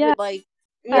that she Yeah. would like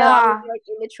the Yeah. dog would be, like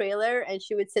in the trailer and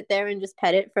she would sit there and just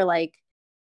pet it for like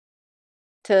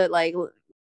to like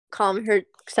calm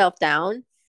herself down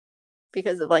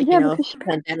because of like Yeah, you know because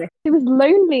pandemic. It was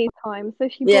lonely time, so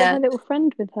she brought Yeah. her little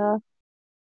friend with her.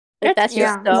 Like, that's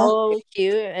Yeah. just so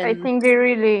cute and I think they're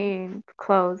really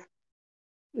close.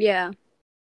 Yeah.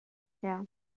 Yeah.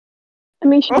 I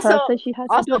mean, she Also, so she had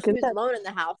to also if book she was instead. alone in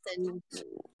the house,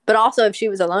 but also if she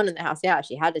was alone in the house, yeah,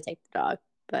 she had to take the dog.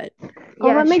 But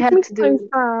Oh, that she makes had me to so do.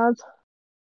 sad.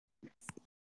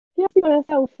 She had to be by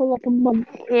herself for like a month.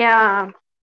 Yeah.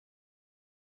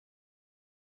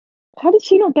 How did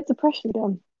she not get depression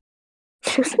again?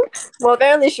 well,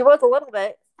 apparently she was a little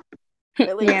bit.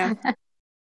 At least. Yeah.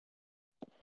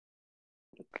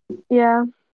 Yeah.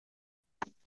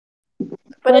 But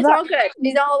Well, it's that- all good.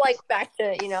 She's all like back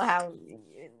to how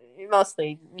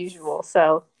mostly usual.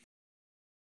 So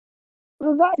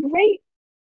Well, that's a great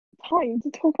time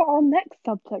to talk about our next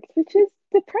subject, which is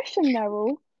depression,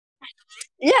 Meryl.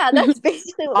 yeah, that's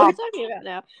basically what we're talking about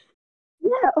now.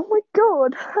 Yeah, oh my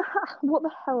god. What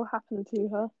the hell happened to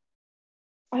her?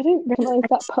 I don't recognize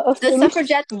that The person.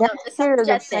 suffragette, That's the true, suffragette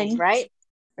that's thing, thing. right?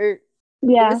 Or it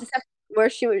Yeah, was where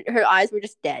her eyes were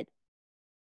just dead.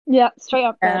 yeah, straight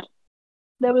up Yeah. dead.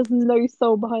 There was no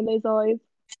soul behind those eyes.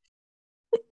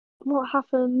 What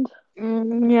happened?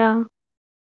 Yeah.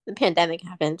 The pandemic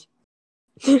happened.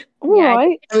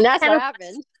 Alright. I mean, that's Kind what of-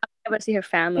 happened. Able to see her It was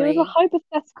family. a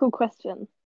hypothetical question.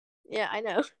 Yeah, I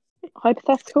know.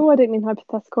 Hypothetical? I don't mean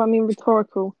hypothetical, I mean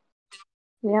rhetorical.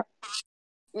 Yep.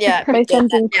 Yeah, Both yeah,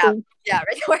 ends in yeah, C. yeah,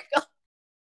 rhetorical.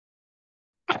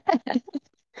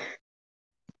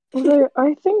 Although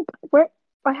I think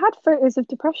I had photos of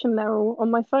depression, Meryl,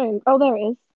 on my phone. Oh, there it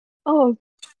is. Oh,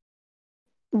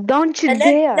 Don't you And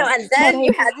then dare. and then No.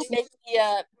 you had to make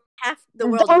the half the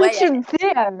world Don't way. you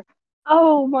dare.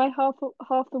 Oh, my half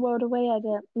the world away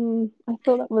edit. I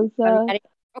thought that was.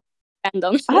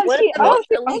 Random. I One of actually, the most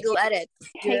illegal edits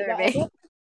you hate ever that made. edit.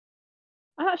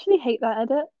 I actually hate that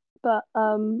edit, but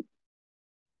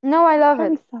No, I love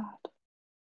very it. sad.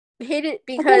 Hate it I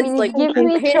because mean, like it gives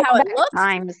me hate how it throwback looks,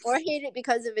 times. or hate it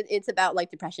because of it's about like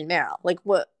depression, Meryl. Like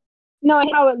what? No, I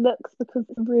know how it looks because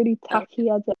it's a really tacky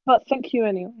edit. But thank you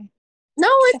anyway. No,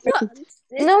 it's not.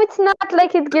 No, it's not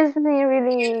like it gives me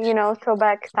really,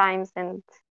 throwback times, and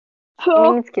I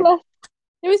Oh, mean, it's cute. bless.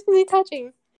 It was really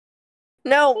touching.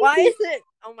 No, why is it?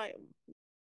 Oh my!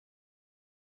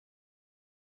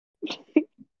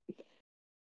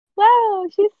 Wow,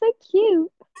 she's so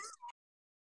cute.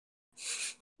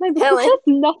 No, because Helen. there's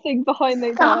nothing behind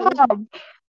those eyes. Stop.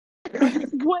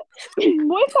 What?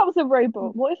 What if that was a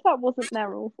robot? What if that wasn't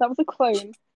Meryl? That was a clone.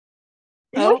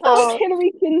 What if that was Oh.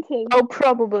 Hillary Clinton? Oh,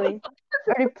 probably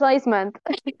a replacement.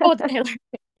 Oh, Taylor.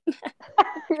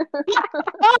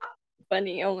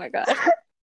 Funny. Oh my god.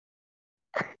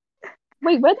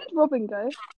 Wait, where did Robin go?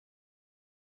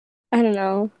 I don't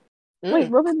know. Wait,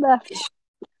 Robin left.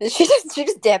 She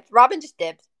just dipped. Robin just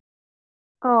dipped.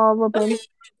 Oh, Robin.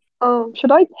 Oh,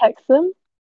 Should I text them?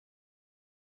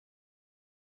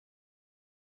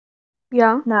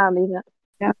 yeah. Nah, I'll leave it.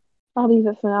 Yeah. I'll leave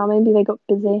it for now. Maybe they got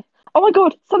busy. Oh my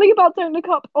god! Something about Don't Look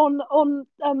Up on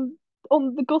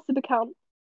the gossip account.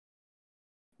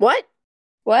 What? I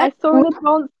What? saw an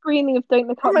advanced screening of Don't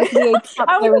Look Oh Up my with Leo I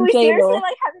DiCaprio was and we seriously J-Lo.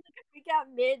 like having like a freak out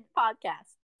mid podcast.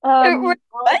 Um, What?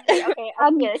 Okay, I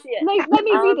see it. no, let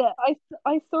me read it.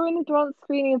 I saw an advanced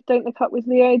screening of Don't Look Up with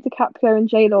Leo DiCaprio and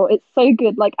J-Lo. It's so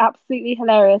good, like absolutely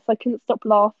hilarious. I couldn't stop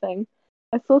laughing.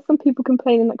 I saw some people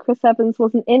complaining that Chris Evans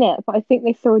wasn't in it, but I think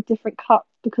they saw a different cut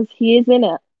because he is in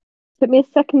it. Took me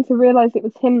a second to realise it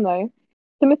was him though.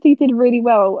 Timothy did really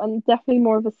well and definitely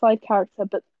more of a side character,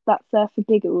 but that's there for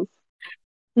giggles.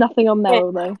 Nothing on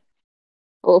Meryl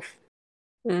though. Oof.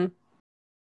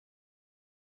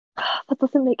 That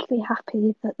doesn't make me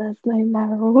happy that there's no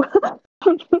Meryl.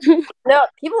 No,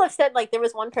 people have said like there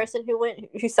was one person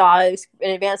who saw an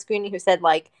advanced screening who said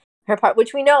like her part,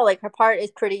 which we know like her part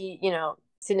is pretty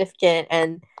significant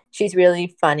and she's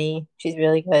really funny. She's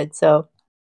really good. So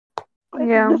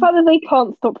Yeah. The fact that they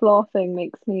can't stop laughing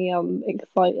makes me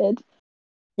excited.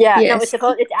 yeah, no, Yes.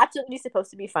 it's absolutely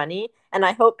supposed to be funny, and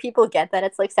I hope people get that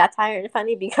it's like satire and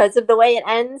funny because of the way it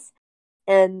ends.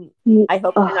 And I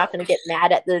hope they're not going to get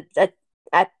mad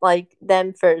at like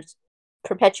them for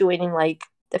perpetuating like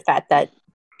the fact that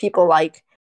people like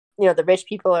the rich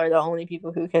people are the only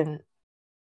people who can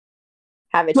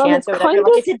have a chance or whatever.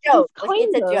 Like it's a joke.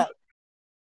 It's a joke.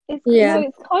 It's Yeah.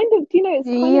 it's kind of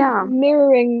Yeah. of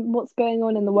mirroring what's going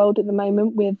on in the world at the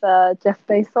moment with Jeff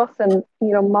Bezos and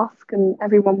Elon Musk and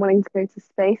everyone wanting to go to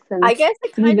space and I guess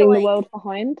it kind of leaving like the world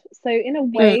behind. So in a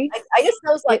way, I guess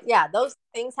those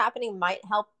things happening might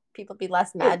help people be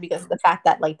less mad because of the fact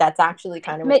that like that's actually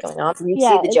kind of what's going on. You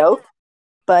see the joke,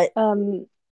 but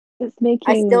it's making.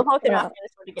 I still hope they're not going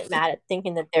to sort of get mad at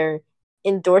thinking that they're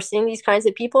endorsing these kinds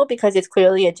of people because it's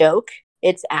clearly a joke.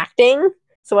 It's acting.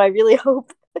 So I really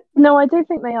hope. No, I don't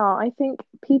think they are. I think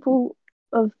people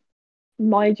of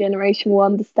my generation will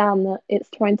understand that it's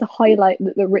trying to highlight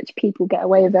that the rich people get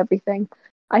away with everything.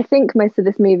 I think most of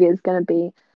this movie is going to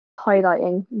be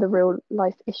highlighting the real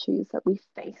life issues that we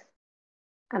face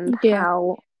and Yeah.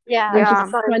 how Yeah, they're Yeah. just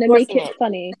it's not trying to make enforcing it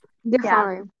funny.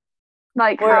 Definitely.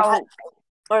 Like Or how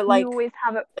or like you always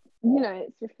have it,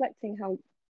 it's reflecting how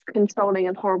controlling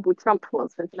and horrible Trump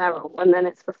was with Meryl, and then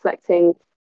it's reflecting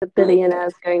the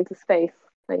billionaires going to space.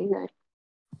 So,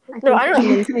 I no, think I it's don't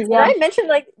know. meant to be, Did I mention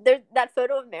like there's that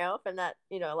photo of Meryl from that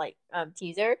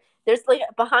teaser? There's like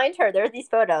behind her. There's these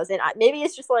photos, and maybe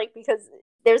it's just like because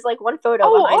there's like one photo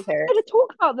Oh, I behind was her. going to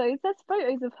talk about those. There's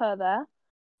photos of her there.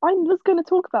 I was going to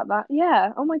talk about that.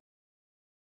 Yeah. Oh my.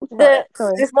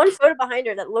 Sorry. There's one photo behind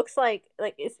her that looks like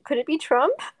could it be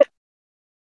Trump?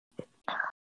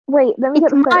 Wait, let me It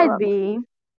get the photo might up. be.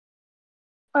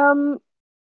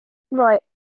 Right.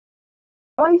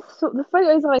 I saw the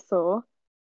photos I saw.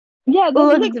 Yeah, that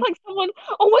Look, looks like someone.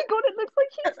 Oh my god, it looks like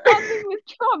she's standing with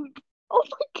Trump. Oh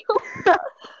my god.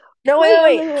 No, Wait a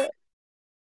wait. minute.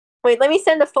 Wait, let me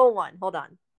send the full one. Hold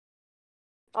on.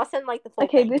 I'll send like the full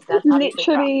Okay, thing. this is That's obviously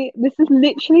Trump.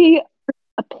 literally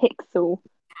a pixel.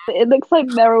 It looks like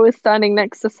Meryl is standing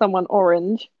next to someone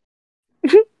orange.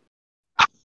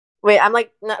 Wait, I'm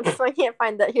like, no, I can't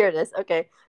find that. Here it is. Okay,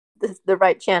 this is the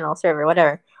right channel server,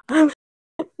 whatever.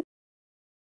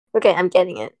 Okay, I'm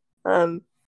getting it.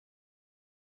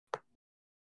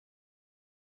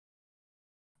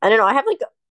 I don't know. I have like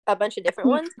a bunch of different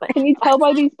ones, but Can you tell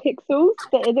by these pixels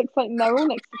that it looks like Meryl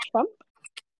next to Trump?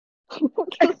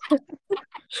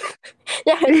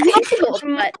 yeah, it's possible,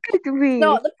 but Could be.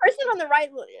 no, the person on the right,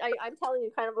 I'm telling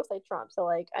you, kind of looks like Trump. So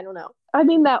like, I don't know. I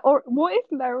mean that. Or what if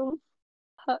Meryl's?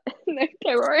 No,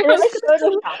 okay, right. And it like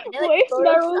Photoshop. And it, What like if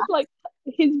Meryl's like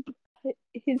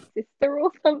his sister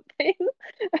or something?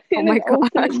 In my an God.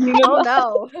 alternate Oh universe.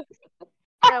 no.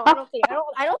 No, I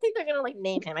don't think they're gonna like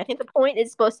name him. I think the point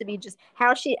is supposed to be just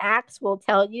how she acts will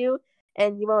tell you,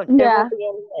 and you won't. There Yeah. won't be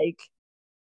any like.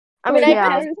 I mean, Wait, I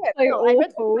yeah. read the script. so No, I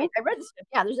read the awful. script. I read the script.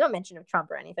 Yeah, there's no mention of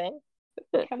Trump or anything.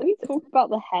 Can we talk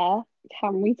about the hair?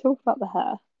 Can we talk about the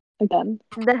hair again?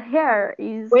 The hair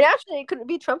is. Wait, actually, it couldn't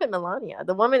be Trump and Melania.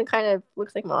 The woman kind of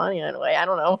looks like Melania in a way. I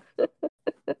don't know.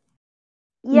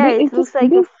 Yeah, Wait, it looks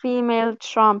like a female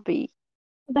Trumpy.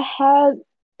 the hair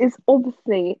is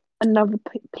obviously another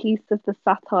piece of the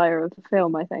satire of the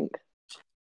film, I think.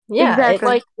 Yeah,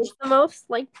 Exactly. it's the most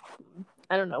like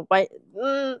I don't know white.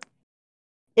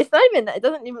 It's not even. It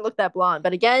doesn't even look that blonde.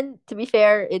 But again, to be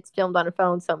fair, it's filmed on a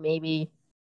phone, so maybe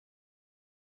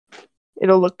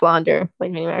it'll look blonder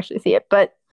like when you actually see it.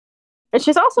 But and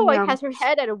she's also like Yeah. has her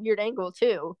head at a weird angle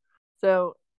too.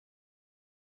 So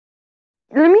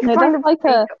Let me No, find that's a like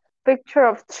a. picture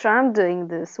of Trump doing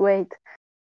this. Wait.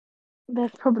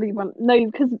 There's probably one. No,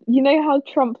 because you know how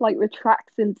Trump like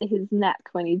retracts into his neck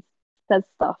when he says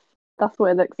stuff. That's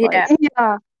what it looks Yeah. like.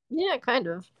 Yeah. yeah, kind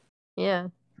of. Yeah.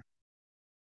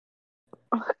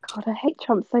 Oh god, I hate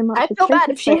Trump so much. I His feel face bad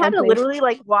is if she so had to ugly. literally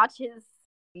like watch his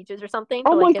speeches or something.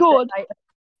 Oh to, like, my get god. the-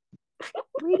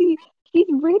 Really, he's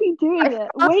really doing I it.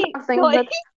 saw Wait, something, guys.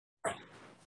 but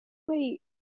Wait.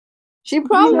 she it's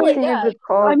probably not yeah. a good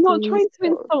I'm not quality, trying to so-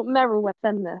 insult Meryl when I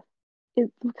send this.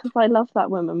 It's because I love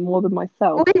that woman more than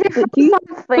myself. Wait, I But found do you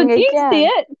something see again.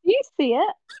 it? Do you see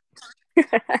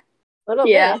it? A little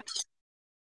Yeah. bit.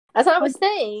 That's what I was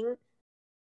saying.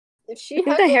 If she think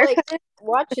had the to like haircut is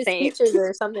watch the his same. speeches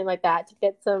or something like that to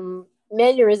get some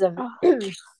mannerism. Oh,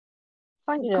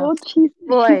 thank You know. God she's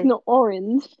Wait. not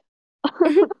orange.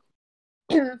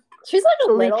 She's like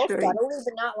a little Literally. subtly,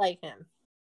 but not like him.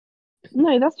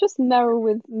 No, that's just Meryl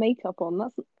with makeup on.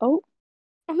 That's Oh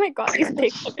my God, these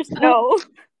pictures. No.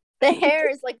 The hair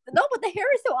is like no, but the hair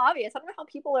is so obvious. I don't know how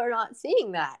people are not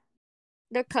seeing that.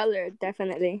 The color,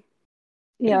 definitely.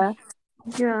 yeah.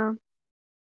 Yeah.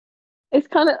 It's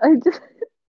kind of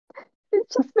it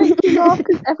just makes me laugh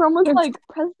because everyone was like,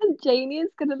 President Janie is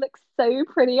gonna look so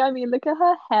pretty. I mean, look at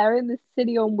her hair in this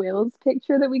City on Wheels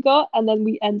picture that we got, and then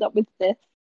we end up with this.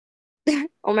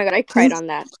 Oh my God, I cried on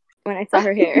that when I saw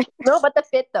her hair. No, but the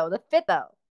fit though.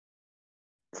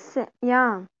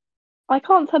 Yeah. I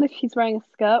can't tell if she's wearing a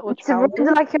skirt or It's red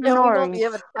trousers. like an No, we won't orange. be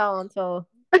able to tell until.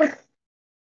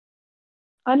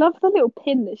 I love the little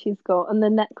pin that she's got and the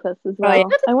necklace as well. Right.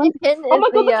 I want. Pin is Oh my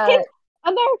god, the the pin!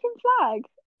 American flag.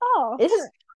 Oh.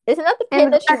 isn't that the pin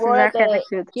And that she glasses wore are at kinda the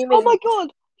cute. human? Oh my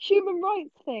god, human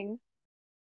rights thing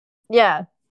Yeah,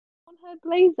 on her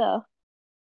blazer.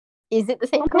 is it the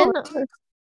same Oh pin? god.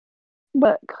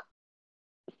 Look.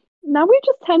 Now we've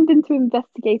just turned into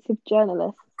investigative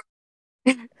journalists.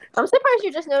 I'm surprised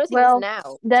you're just noticing Well, this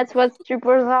now. that's what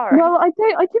strippers are. Well, I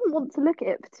didn't want to look at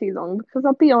it for too long because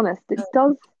I'll be honest, it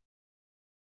does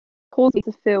cause me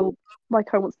to feel like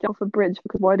I want to get off a bridge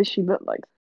because why does she look like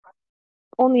that?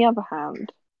 On the other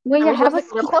hand, We I mean, she have was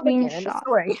a like Republican in the screenshot.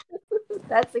 story.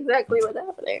 That's exactly what's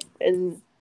happening. And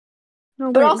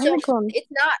no, but wait, also, hold on. it's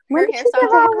not When her did she hairstyle give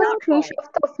is out a not wrong.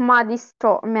 screenshot of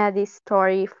Maddie's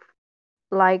story,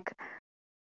 like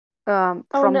Oh,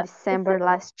 from no, December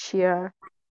last year,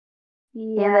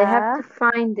 yeah. and I have to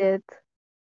find it.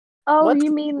 Oh, What?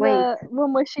 you mean Wait. the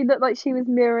one where she looked like she was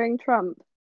mirroring Trump?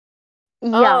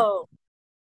 Yeah. Oh,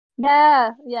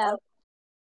 Yeah, yeah.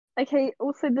 Okay,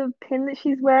 also the pin that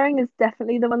she's wearing is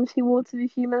definitely the one she wore to the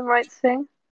human rights thing.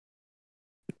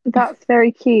 That's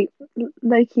very cute.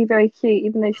 Low key, very cute,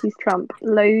 even though she's Trump.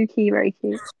 Low key, very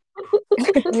cute.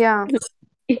 Yeah.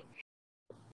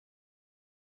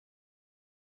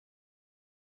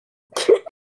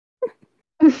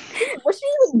 was she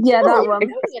even? Yeah, She that wasn't one. even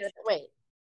filming it wait,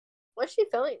 was she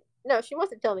filming? No, she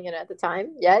wasn't filming it at the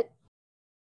time yet.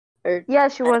 Or Yeah,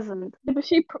 she wasn't. Yeah, but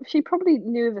she probably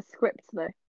knew of a script though.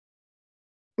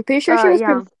 I'm pretty sure she was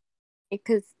Yeah.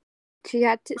 because she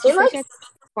had to. it She said looks she had to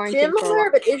quarantine for a similar,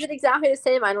 while. but is it exactly the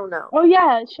same? I don't know. Oh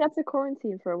yeah, she had to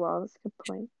quarantine for a while. That's a good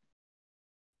point.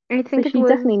 I So think it she was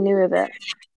definitely knew of it.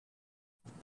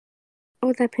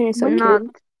 Oh, that pin is so When cute.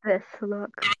 not this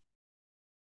look.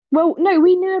 Well, no,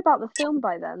 we knew about the film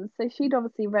by then, so she'd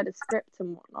obviously read a script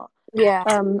and whatnot. Yeah.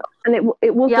 And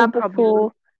it wasn't Yeah, before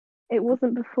probably. it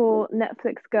wasn't before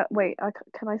Netflix got. Wait,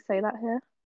 can I say that here?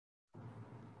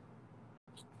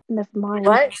 Never mind.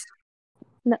 What?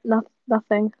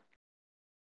 Nothing.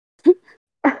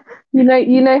 You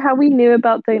know how we knew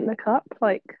about Don't Look Up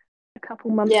like a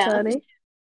couple months Yeah. early.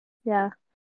 Yeah,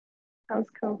 that was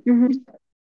cool. Mhm.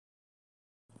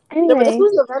 No, but this Anyway,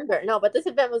 was November. No, but this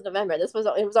event was November. It was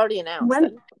already announced.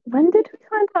 when did we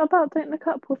find out about Don't Look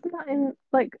Up? Wasn't that in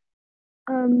like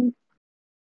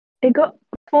it got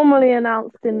formally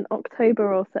announced in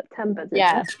October or September, didn't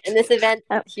Yeah, it? and this event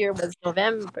Uh, here was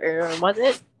November, was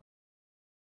it?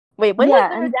 Wait, when Yeah, was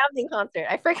the and resounding concert?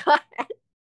 I forgot.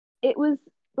 it was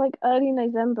like early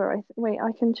November. Wait,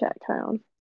 I can check. Hang on.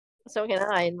 So can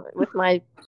I with my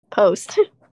post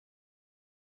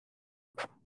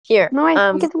here. No,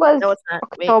 I think it was No, it's not.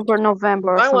 Wait, October,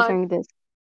 November, or wrong one. something like this.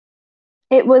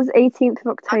 It was 18th of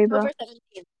October. October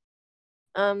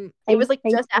 17th. It was like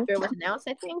just 18th. after it was announced.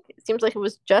 I think it seems like it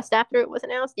was just after it was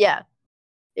announced. Yeah,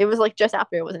 it was like just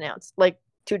after it was announced, like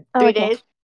 3 okay. days.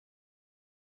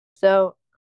 So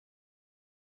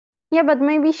Yeah, but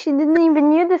maybe she didn't even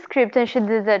knew the script and she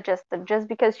did that just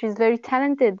because she's very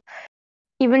talented.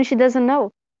 Even she doesn't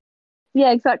know.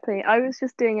 Yeah, exactly. I was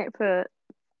just doing it for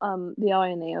the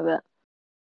irony of it.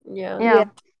 yeah. Yeah.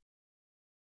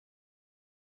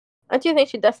 I do think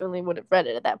she definitely would have read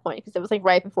it at that point because it was like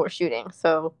right before shooting.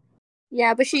 So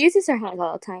Yeah, but she uses her hands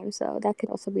all the time, so that could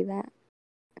also be that.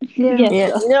 Yeah.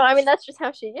 yeah, no, I mean that's just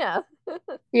how she. Yeah.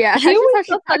 Yeah, She that's just how always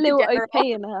she got that talks in little general.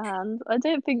 okay in her hand. I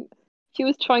don't think she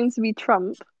was trying to be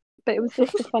Trump, but it was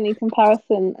just a funny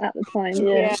comparison at the time.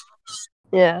 Yeah.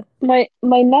 Yeah. My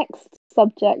next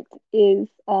subject is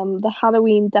the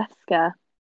Halloween death scare.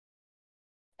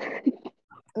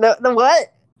 The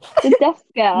what? The death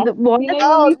scare. The what? You know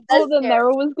Oh, when we the thought death that scare.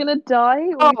 Meryl was gonna die, or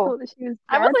we Oh. thought that she was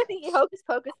I was dead. like thinking Hocus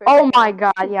Pocus for a Oh second. my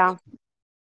god, yeah.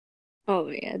 Oh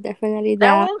yeah, definitely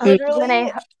That that. was literally When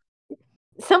I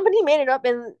somebody made it up,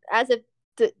 and as if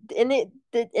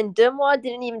and Dumois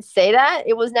didn't even say that.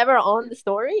 It was never on the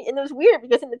story, and it was weird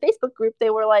because in the Facebook group they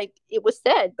were like, it was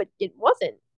said, but it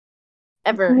wasn't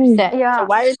ever Right. said. Yeah. So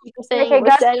why are people saying Like, I it was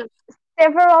got- said?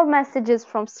 several messages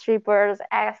from strippers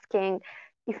asking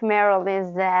if Meryl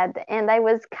is dead, and I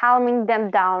was calming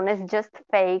them down. It's just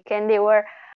fake, and they were.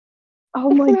 Oh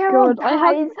If my Meryl god! I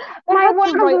had dies, I my had to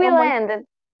world write will on my. end.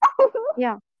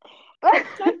 Yeah.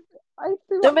 I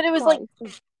threw No, up but it was like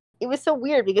twice. it was so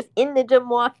weird because in the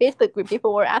Dumois Facebook group,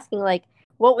 people were asking like,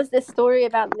 "What was this story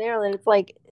about Meryl?" And it's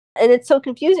like, and it's so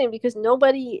confusing because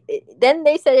nobody. Then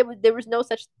they said there was no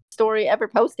such story ever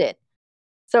posted.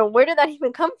 So where did that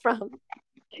even come from?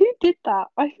 Who did that?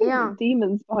 I think Yeah. the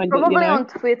demons behind Probably it. You know. on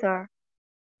Twitter.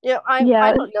 You know, I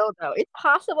Yeah. don't know though. It's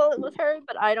possible it was her,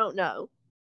 but I don't know.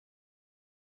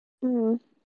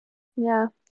 Yeah.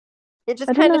 It just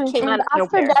I don't kind of know. came out And of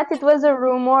after nowhere. that, it was a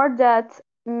rumor that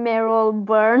Meryl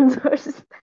burned herself.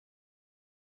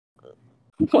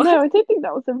 No, I don't think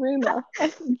that was a rumor. I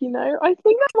think I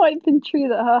think that might have been true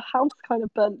that her house kind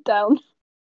of burnt down.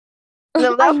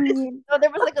 No, I that was, mean, no, there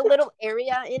was like a little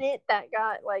area in it that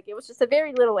got like it was just a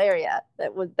very little area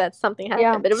that something happened,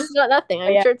 Yeah. but it was not nothing.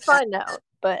 I'm Yeah. sure it's fine now,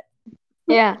 but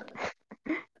yeah.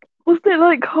 Was it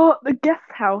like the guest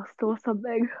house or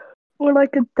something, or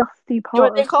like a dusty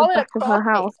part they of call the it a back of her crawl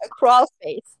house? space. A crawl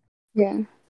space. Yeah.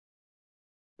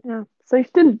 Yeah. So she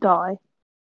didn't die.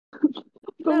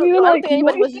 But No, we were I don't like, think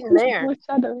anybody what was if even she was there.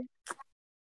 foreshadowing?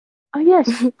 Oh yeah,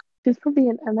 she's probably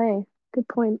in LA. Good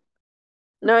point.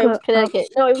 No, it was But Connecticut.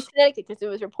 No, it was Connecticut because it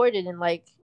was reported in like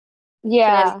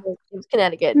Yeah. Connecticut. It was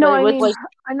Connecticut, no, but it I was mean, like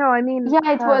I mean,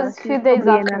 Yeah, it her. was She 2 was days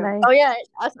probably in after. LA. oh yeah,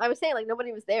 I was saying like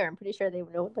nobody was there. I'm pretty sure they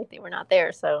know like they were not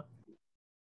there. So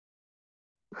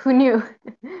Who knew?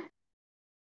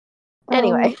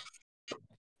 anyway,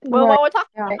 well, Right. while we're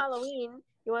talking Yeah. about Halloween,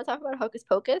 you want to talk about Hocus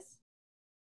Pocus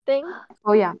thing?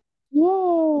 Oh yeah.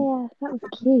 Yeah, that was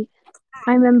cute.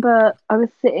 I remember I was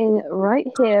sitting right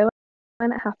here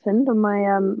when it happened on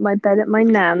my bed at my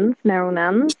nan's, Meryl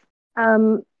Nan's.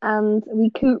 And we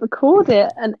couldn't record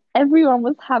it, and everyone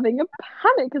was having a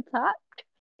panic attack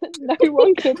that no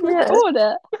one could Yeah. record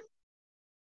it.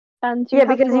 And you Yeah,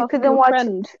 had because to you ask couldn't your watch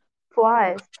friend. it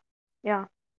twice. Yeah.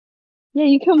 Yeah,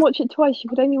 you couldn't watch it twice. You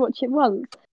could only watch it once.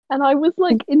 And I was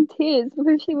like in tears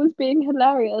because she was being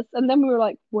hilarious. And then we were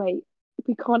like, wait,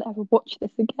 we can't ever watch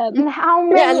this again. And how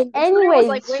Yeah, many and Twitter was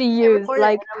like, anyways wait, she we can't used? record it,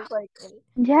 Like, and I was like,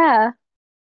 Yeah.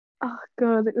 Oh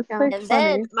god, it was Yeah. so and funny.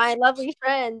 then my lovely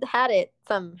friend had it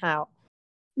somehow.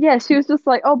 Yeah, she was just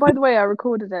like, oh, by the way, I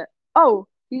recorded it. Oh,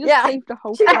 you just Yeah. saved the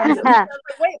whole She was fandom. I was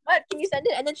like, wait, what? Can you send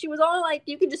it? And then she was all like,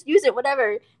 you can just use it,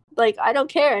 whatever. Like, I don't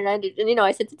care. And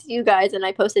I sent it to you guys, and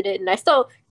I posted it, and I still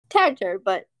tagged her,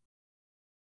 but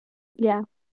Yeah.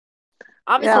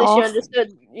 obviously Yeah. she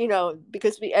understood,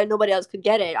 because nobody else could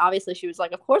get it. Obviously, she was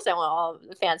like, of course I want all of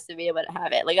the fans to be able to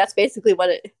have it. Like, that's basically what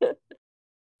it.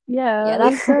 Yeah, Yeah, it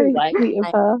that's was very like. sweet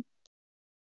of her.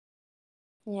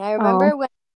 Yeah, I remember when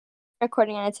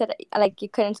recording and it said like you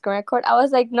couldn't screen record. I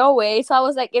was like, no way. So I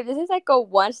was like, if this is like a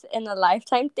once in a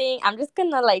lifetime thing, I'm just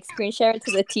gonna like screen share it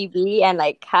to the TV and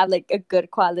like have like a good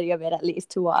quality of it at least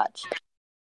to watch.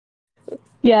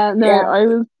 Yeah, no, Yeah. I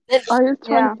was trying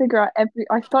Yeah. to figure out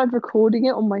I started recording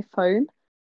it on my phone.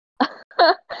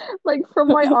 Like from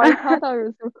my iPad, I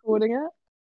was recording it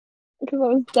because I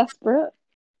was desperate.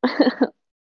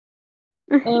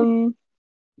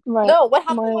 Right. No, what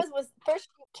happened was first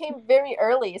she came very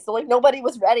early, so like nobody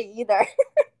was ready either.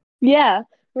 Yeah,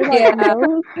 we're like, Yeah.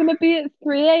 Meryl's gonna be at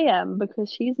 3 a.m.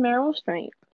 because she's Meryl Streep.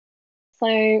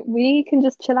 So we can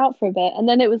just chill out for a bit. And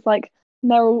then it was like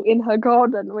Meryl in her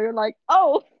garden. We were like,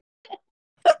 oh,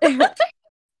 In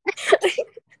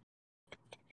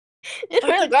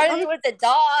her garden with the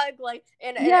dog, like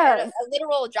and Yeah. a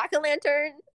literal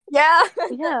jack-o'-lantern. Yeah.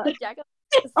 yeah. The jacket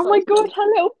was Oh so my cute. god, her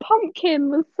little pumpkin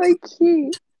was so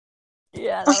cute.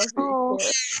 Yeah, that was really Oh.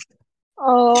 cute.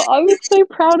 Oh, I was so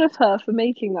proud of her for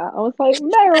making that. I was like,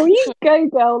 Meryl, you go,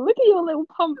 girl. Look at your little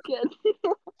pumpkin.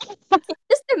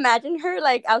 Just imagine her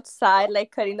like outside,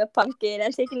 like cutting the pumpkin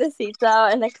and taking the seeds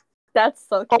out, and like that's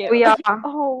so cute. Oh yeah.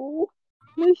 Oh,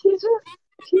 no, she's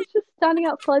just standing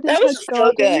outside in That her was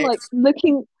so garden, good.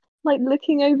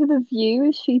 looking over the view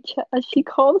as she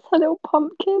carves her little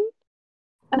pumpkin,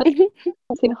 and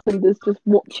there's just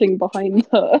watching behind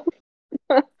her.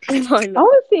 Oh, I no.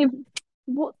 want to see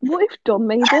what if Don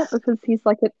made it because he's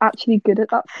like actually good at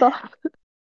that stuff.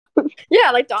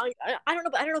 Yeah, like Don. I don't know,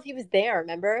 but I don't know if he was there.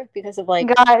 Remember, because of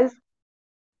like Guys.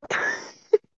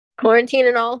 quarantine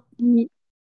and all.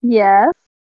 Yes.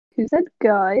 Who said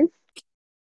guys?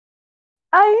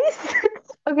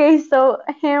 Okay, so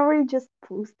Henry just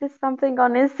posted something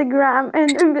on Instagram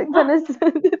and I'm gonna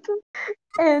send it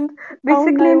and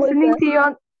basically no, I'm what is sending it? to you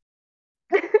on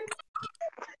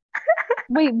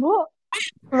Wait, what?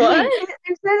 What?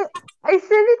 I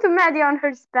sent it to Maddie on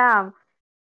her spam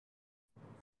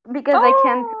because I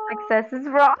can't access his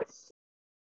raw.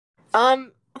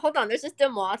 Hold on. There's this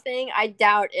Demois thing. I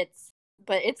doubt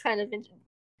but it's kind of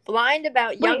blind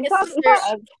about Wait, youngest is sister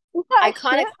that of a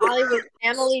iconic shit? Hollywood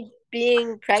family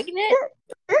being pregnant.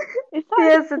 Is that,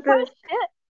 Yes, is it that is. shit?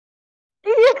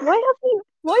 Yeah.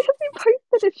 Why have you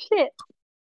posted a shit?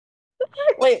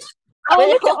 Wait, Oh, wait,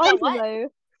 look hold at on, Ida what? though.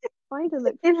 Ida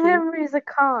looks It's cute. Henry's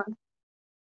account.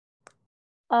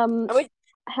 Are we-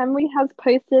 Henry has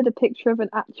posted a picture of an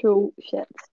actual shit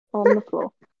on the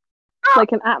floor.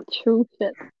 Like an actual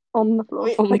shit on the floor.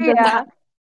 Wait, Like there's Yeah.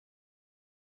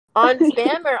 on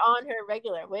spam or on her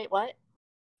regular? Wait, what?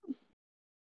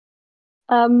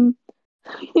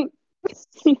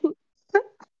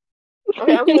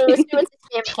 Okay, let's go into the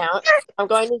spam account. I'm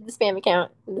going to the spam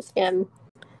account. The spam.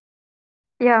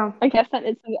 Yeah. Okay, I've sent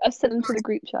it to the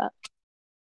group chat.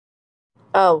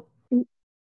 Oh.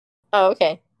 Oh,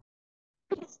 okay.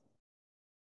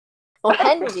 Well,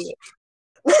 Henry.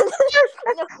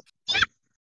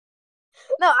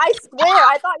 No, I swear,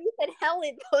 I thought you said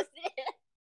Helen posted it.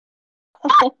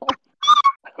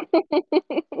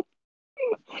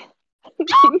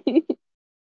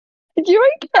 Did you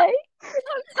okay?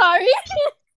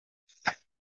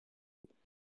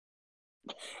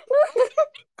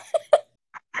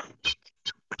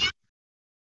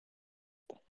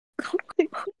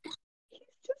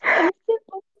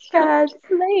 God. Just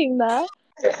laying there.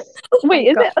 Wait,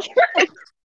 is it?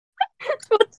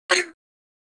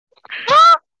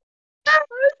 I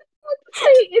was about to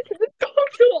say, is it the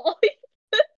doctor?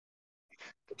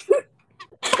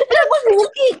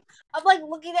 I'm like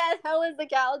looking at Helen's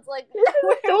account. Like, Is it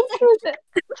the doctor?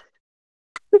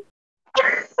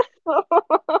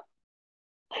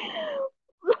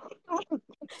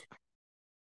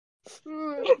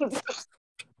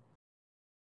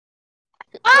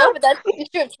 No, but that's the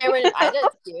picture of Cameron and Ida.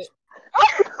 It's cute.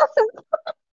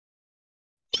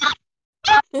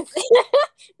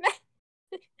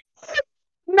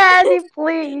 Maddie,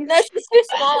 please. No, she's too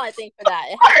small, I think, for that.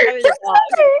 It has to be the dog.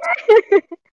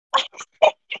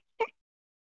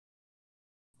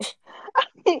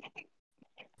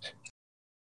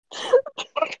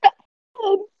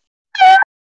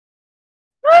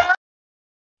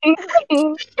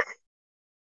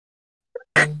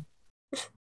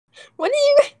 What do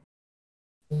you...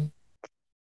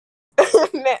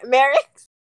 Mary?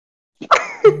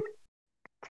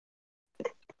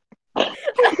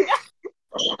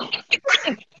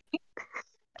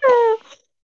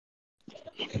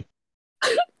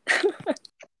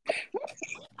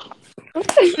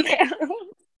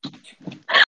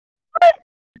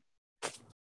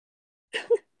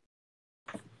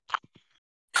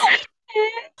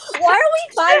 Why are we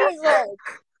 5 years old?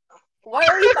 Why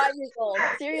are we 5 years old?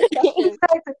 Serious question.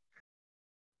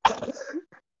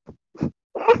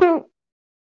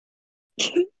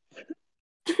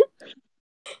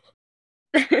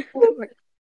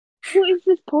 What is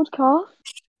this podcast?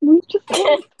 We've just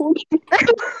started talking.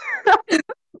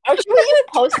 Should we even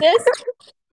post this?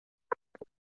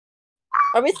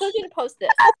 Are we still going to post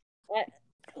this?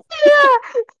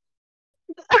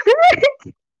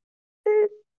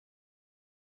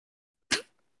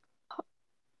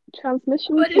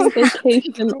 Transmission from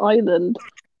Vacation Island.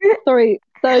 Sorry,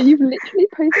 sir, you've literally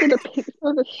posted a picture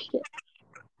of a shit.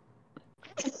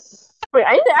 Wait,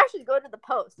 I need to actually go to the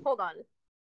post. Hold on.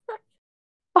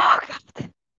 Oh, God.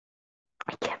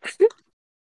 I can't.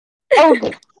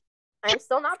 Oh. I'm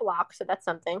still not blocked, so that's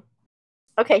something.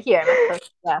 Okay, here.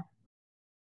 Yeah.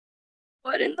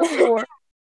 What in the world?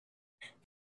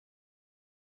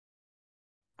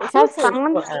 Have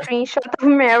someone screenshot of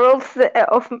Meryl's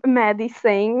of Maddie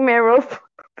saying Meryl.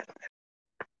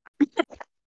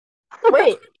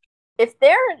 Wait, if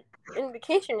they're in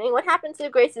vacationing, what happened to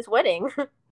Grace's wedding?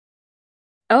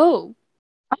 Oh.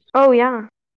 Oh yeah.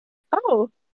 Oh.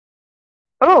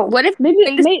 Oh. What if Maybe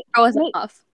was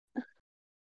off?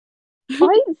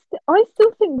 I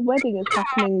still think the wedding is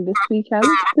happening this weekend,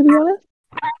 to be honest.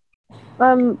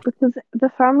 Because the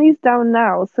family's down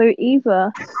now, so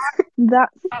either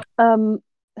that's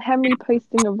Henry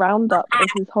posting a roundup of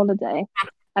his holiday,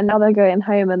 and now they're going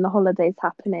home and the holiday's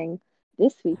happening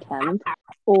this weekend,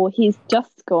 or he's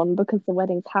just gone because the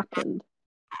wedding's happened.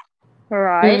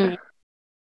 Right.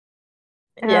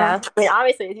 Yeah. I mean,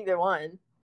 obviously it's either one.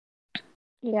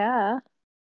 Yeah.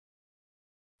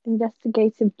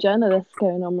 Investigative journalist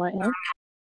going on right here.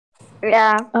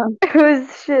 Yeah. Whose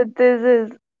shit this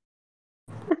is?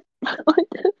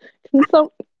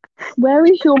 Where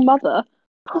is your mother?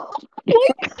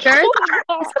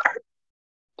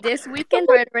 This weekend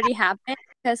already happened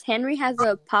because Henry has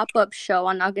a pop-up show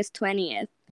on August 20th.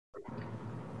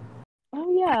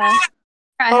 Oh yeah.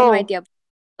 I have no idea about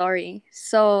the story.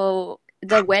 So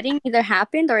the wedding either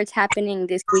happened or it's happening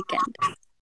this weekend.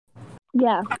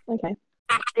 Yeah. Okay.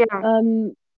 Yeah.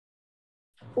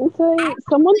 Also,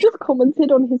 someone just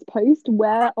commented on his post,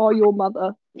 "Where are your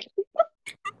mother?"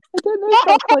 I don't know if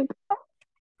that's like.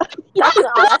 That's an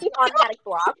automatic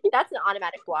block. That's an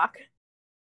automatic block.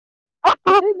 I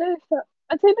don't know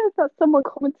if that's someone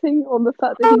commenting on the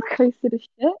fact that he posted a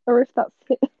shit, or if that's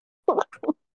it.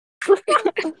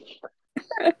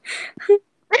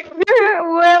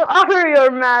 Where are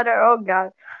your mother? Oh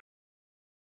God.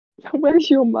 Where's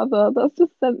your mother? That's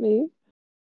just sent me.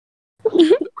 Was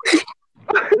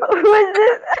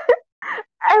this?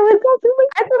 I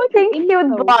don't think he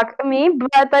would block me,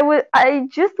 but I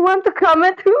just want to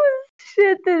comment whose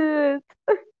shit is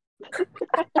it?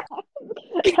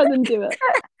 Couldn't do it.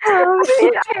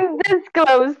 I'm this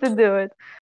close to do it.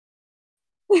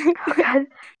 Oh God.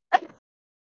 Can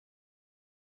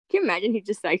you imagine he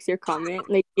just likes your comment?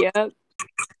 Like, yeah. Oh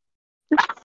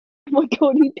my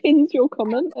God, he pins your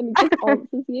comment and he just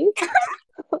answers you.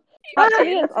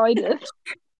 Actually, yes, I did.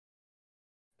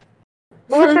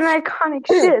 What an iconic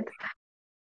shit.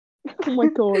 Oh my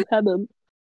God, Helen.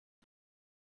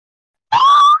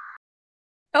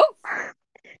 Oh.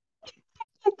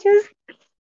 I just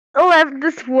left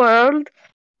this world.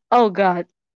 Oh God.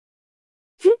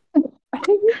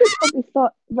 think we should probably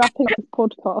start wrapping this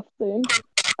podcast soon.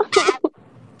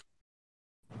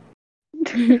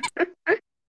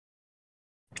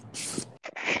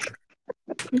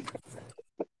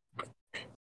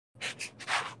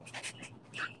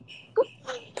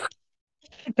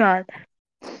 God.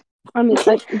 I mean,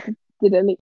 did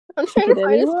any? I'm trying Did to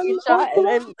find a anyone screenshot,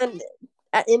 and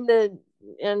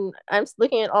I'm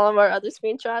looking at all of our other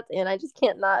screenshots, and I just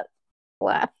can't not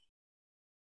laugh.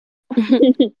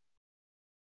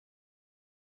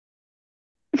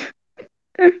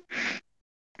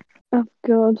 Oh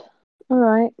God. All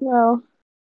right. Well,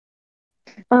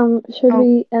 should Oh.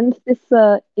 we end this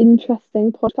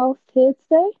interesting podcast here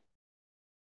today?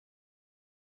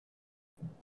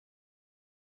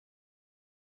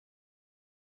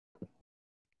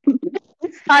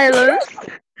 Silence.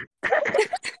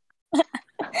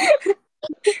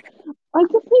 I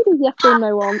just need a yes or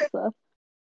no answer.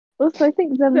 Also, I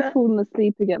think Zen's fallen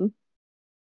asleep again.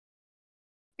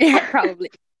 Yeah,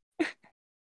 probably.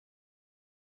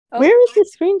 Oh. Where is the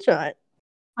screenshot?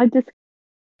 I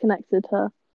disconnected her.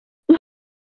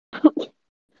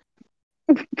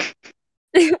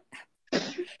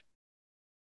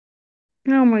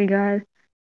 Oh my God.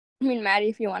 I mean, Maddie,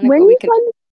 if you want to When go, we you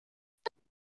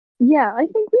can. Yeah, I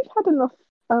think we've had enough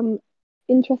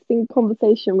interesting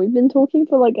conversation. We've been talking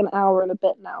for like an hour and a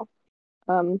bit now.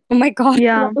 Oh my God.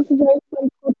 Yeah, That was a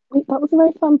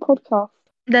very fun podcast.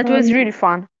 that was really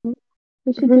fun.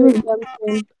 We should do it again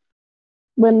soon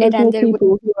when there's more ended with-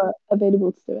 people who are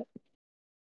available to do it.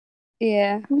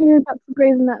 Yeah. I'm gonna go back to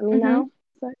Grey's Anatomy Mhm. now.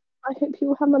 So I hope you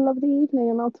all have a lovely evening,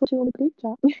 and I'll talk to you on the group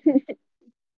chat.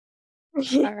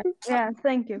 All right. Yeah,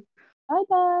 thank you. Bye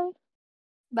bye.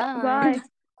 Bye. Bye.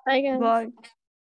 Bye, guys. Bye.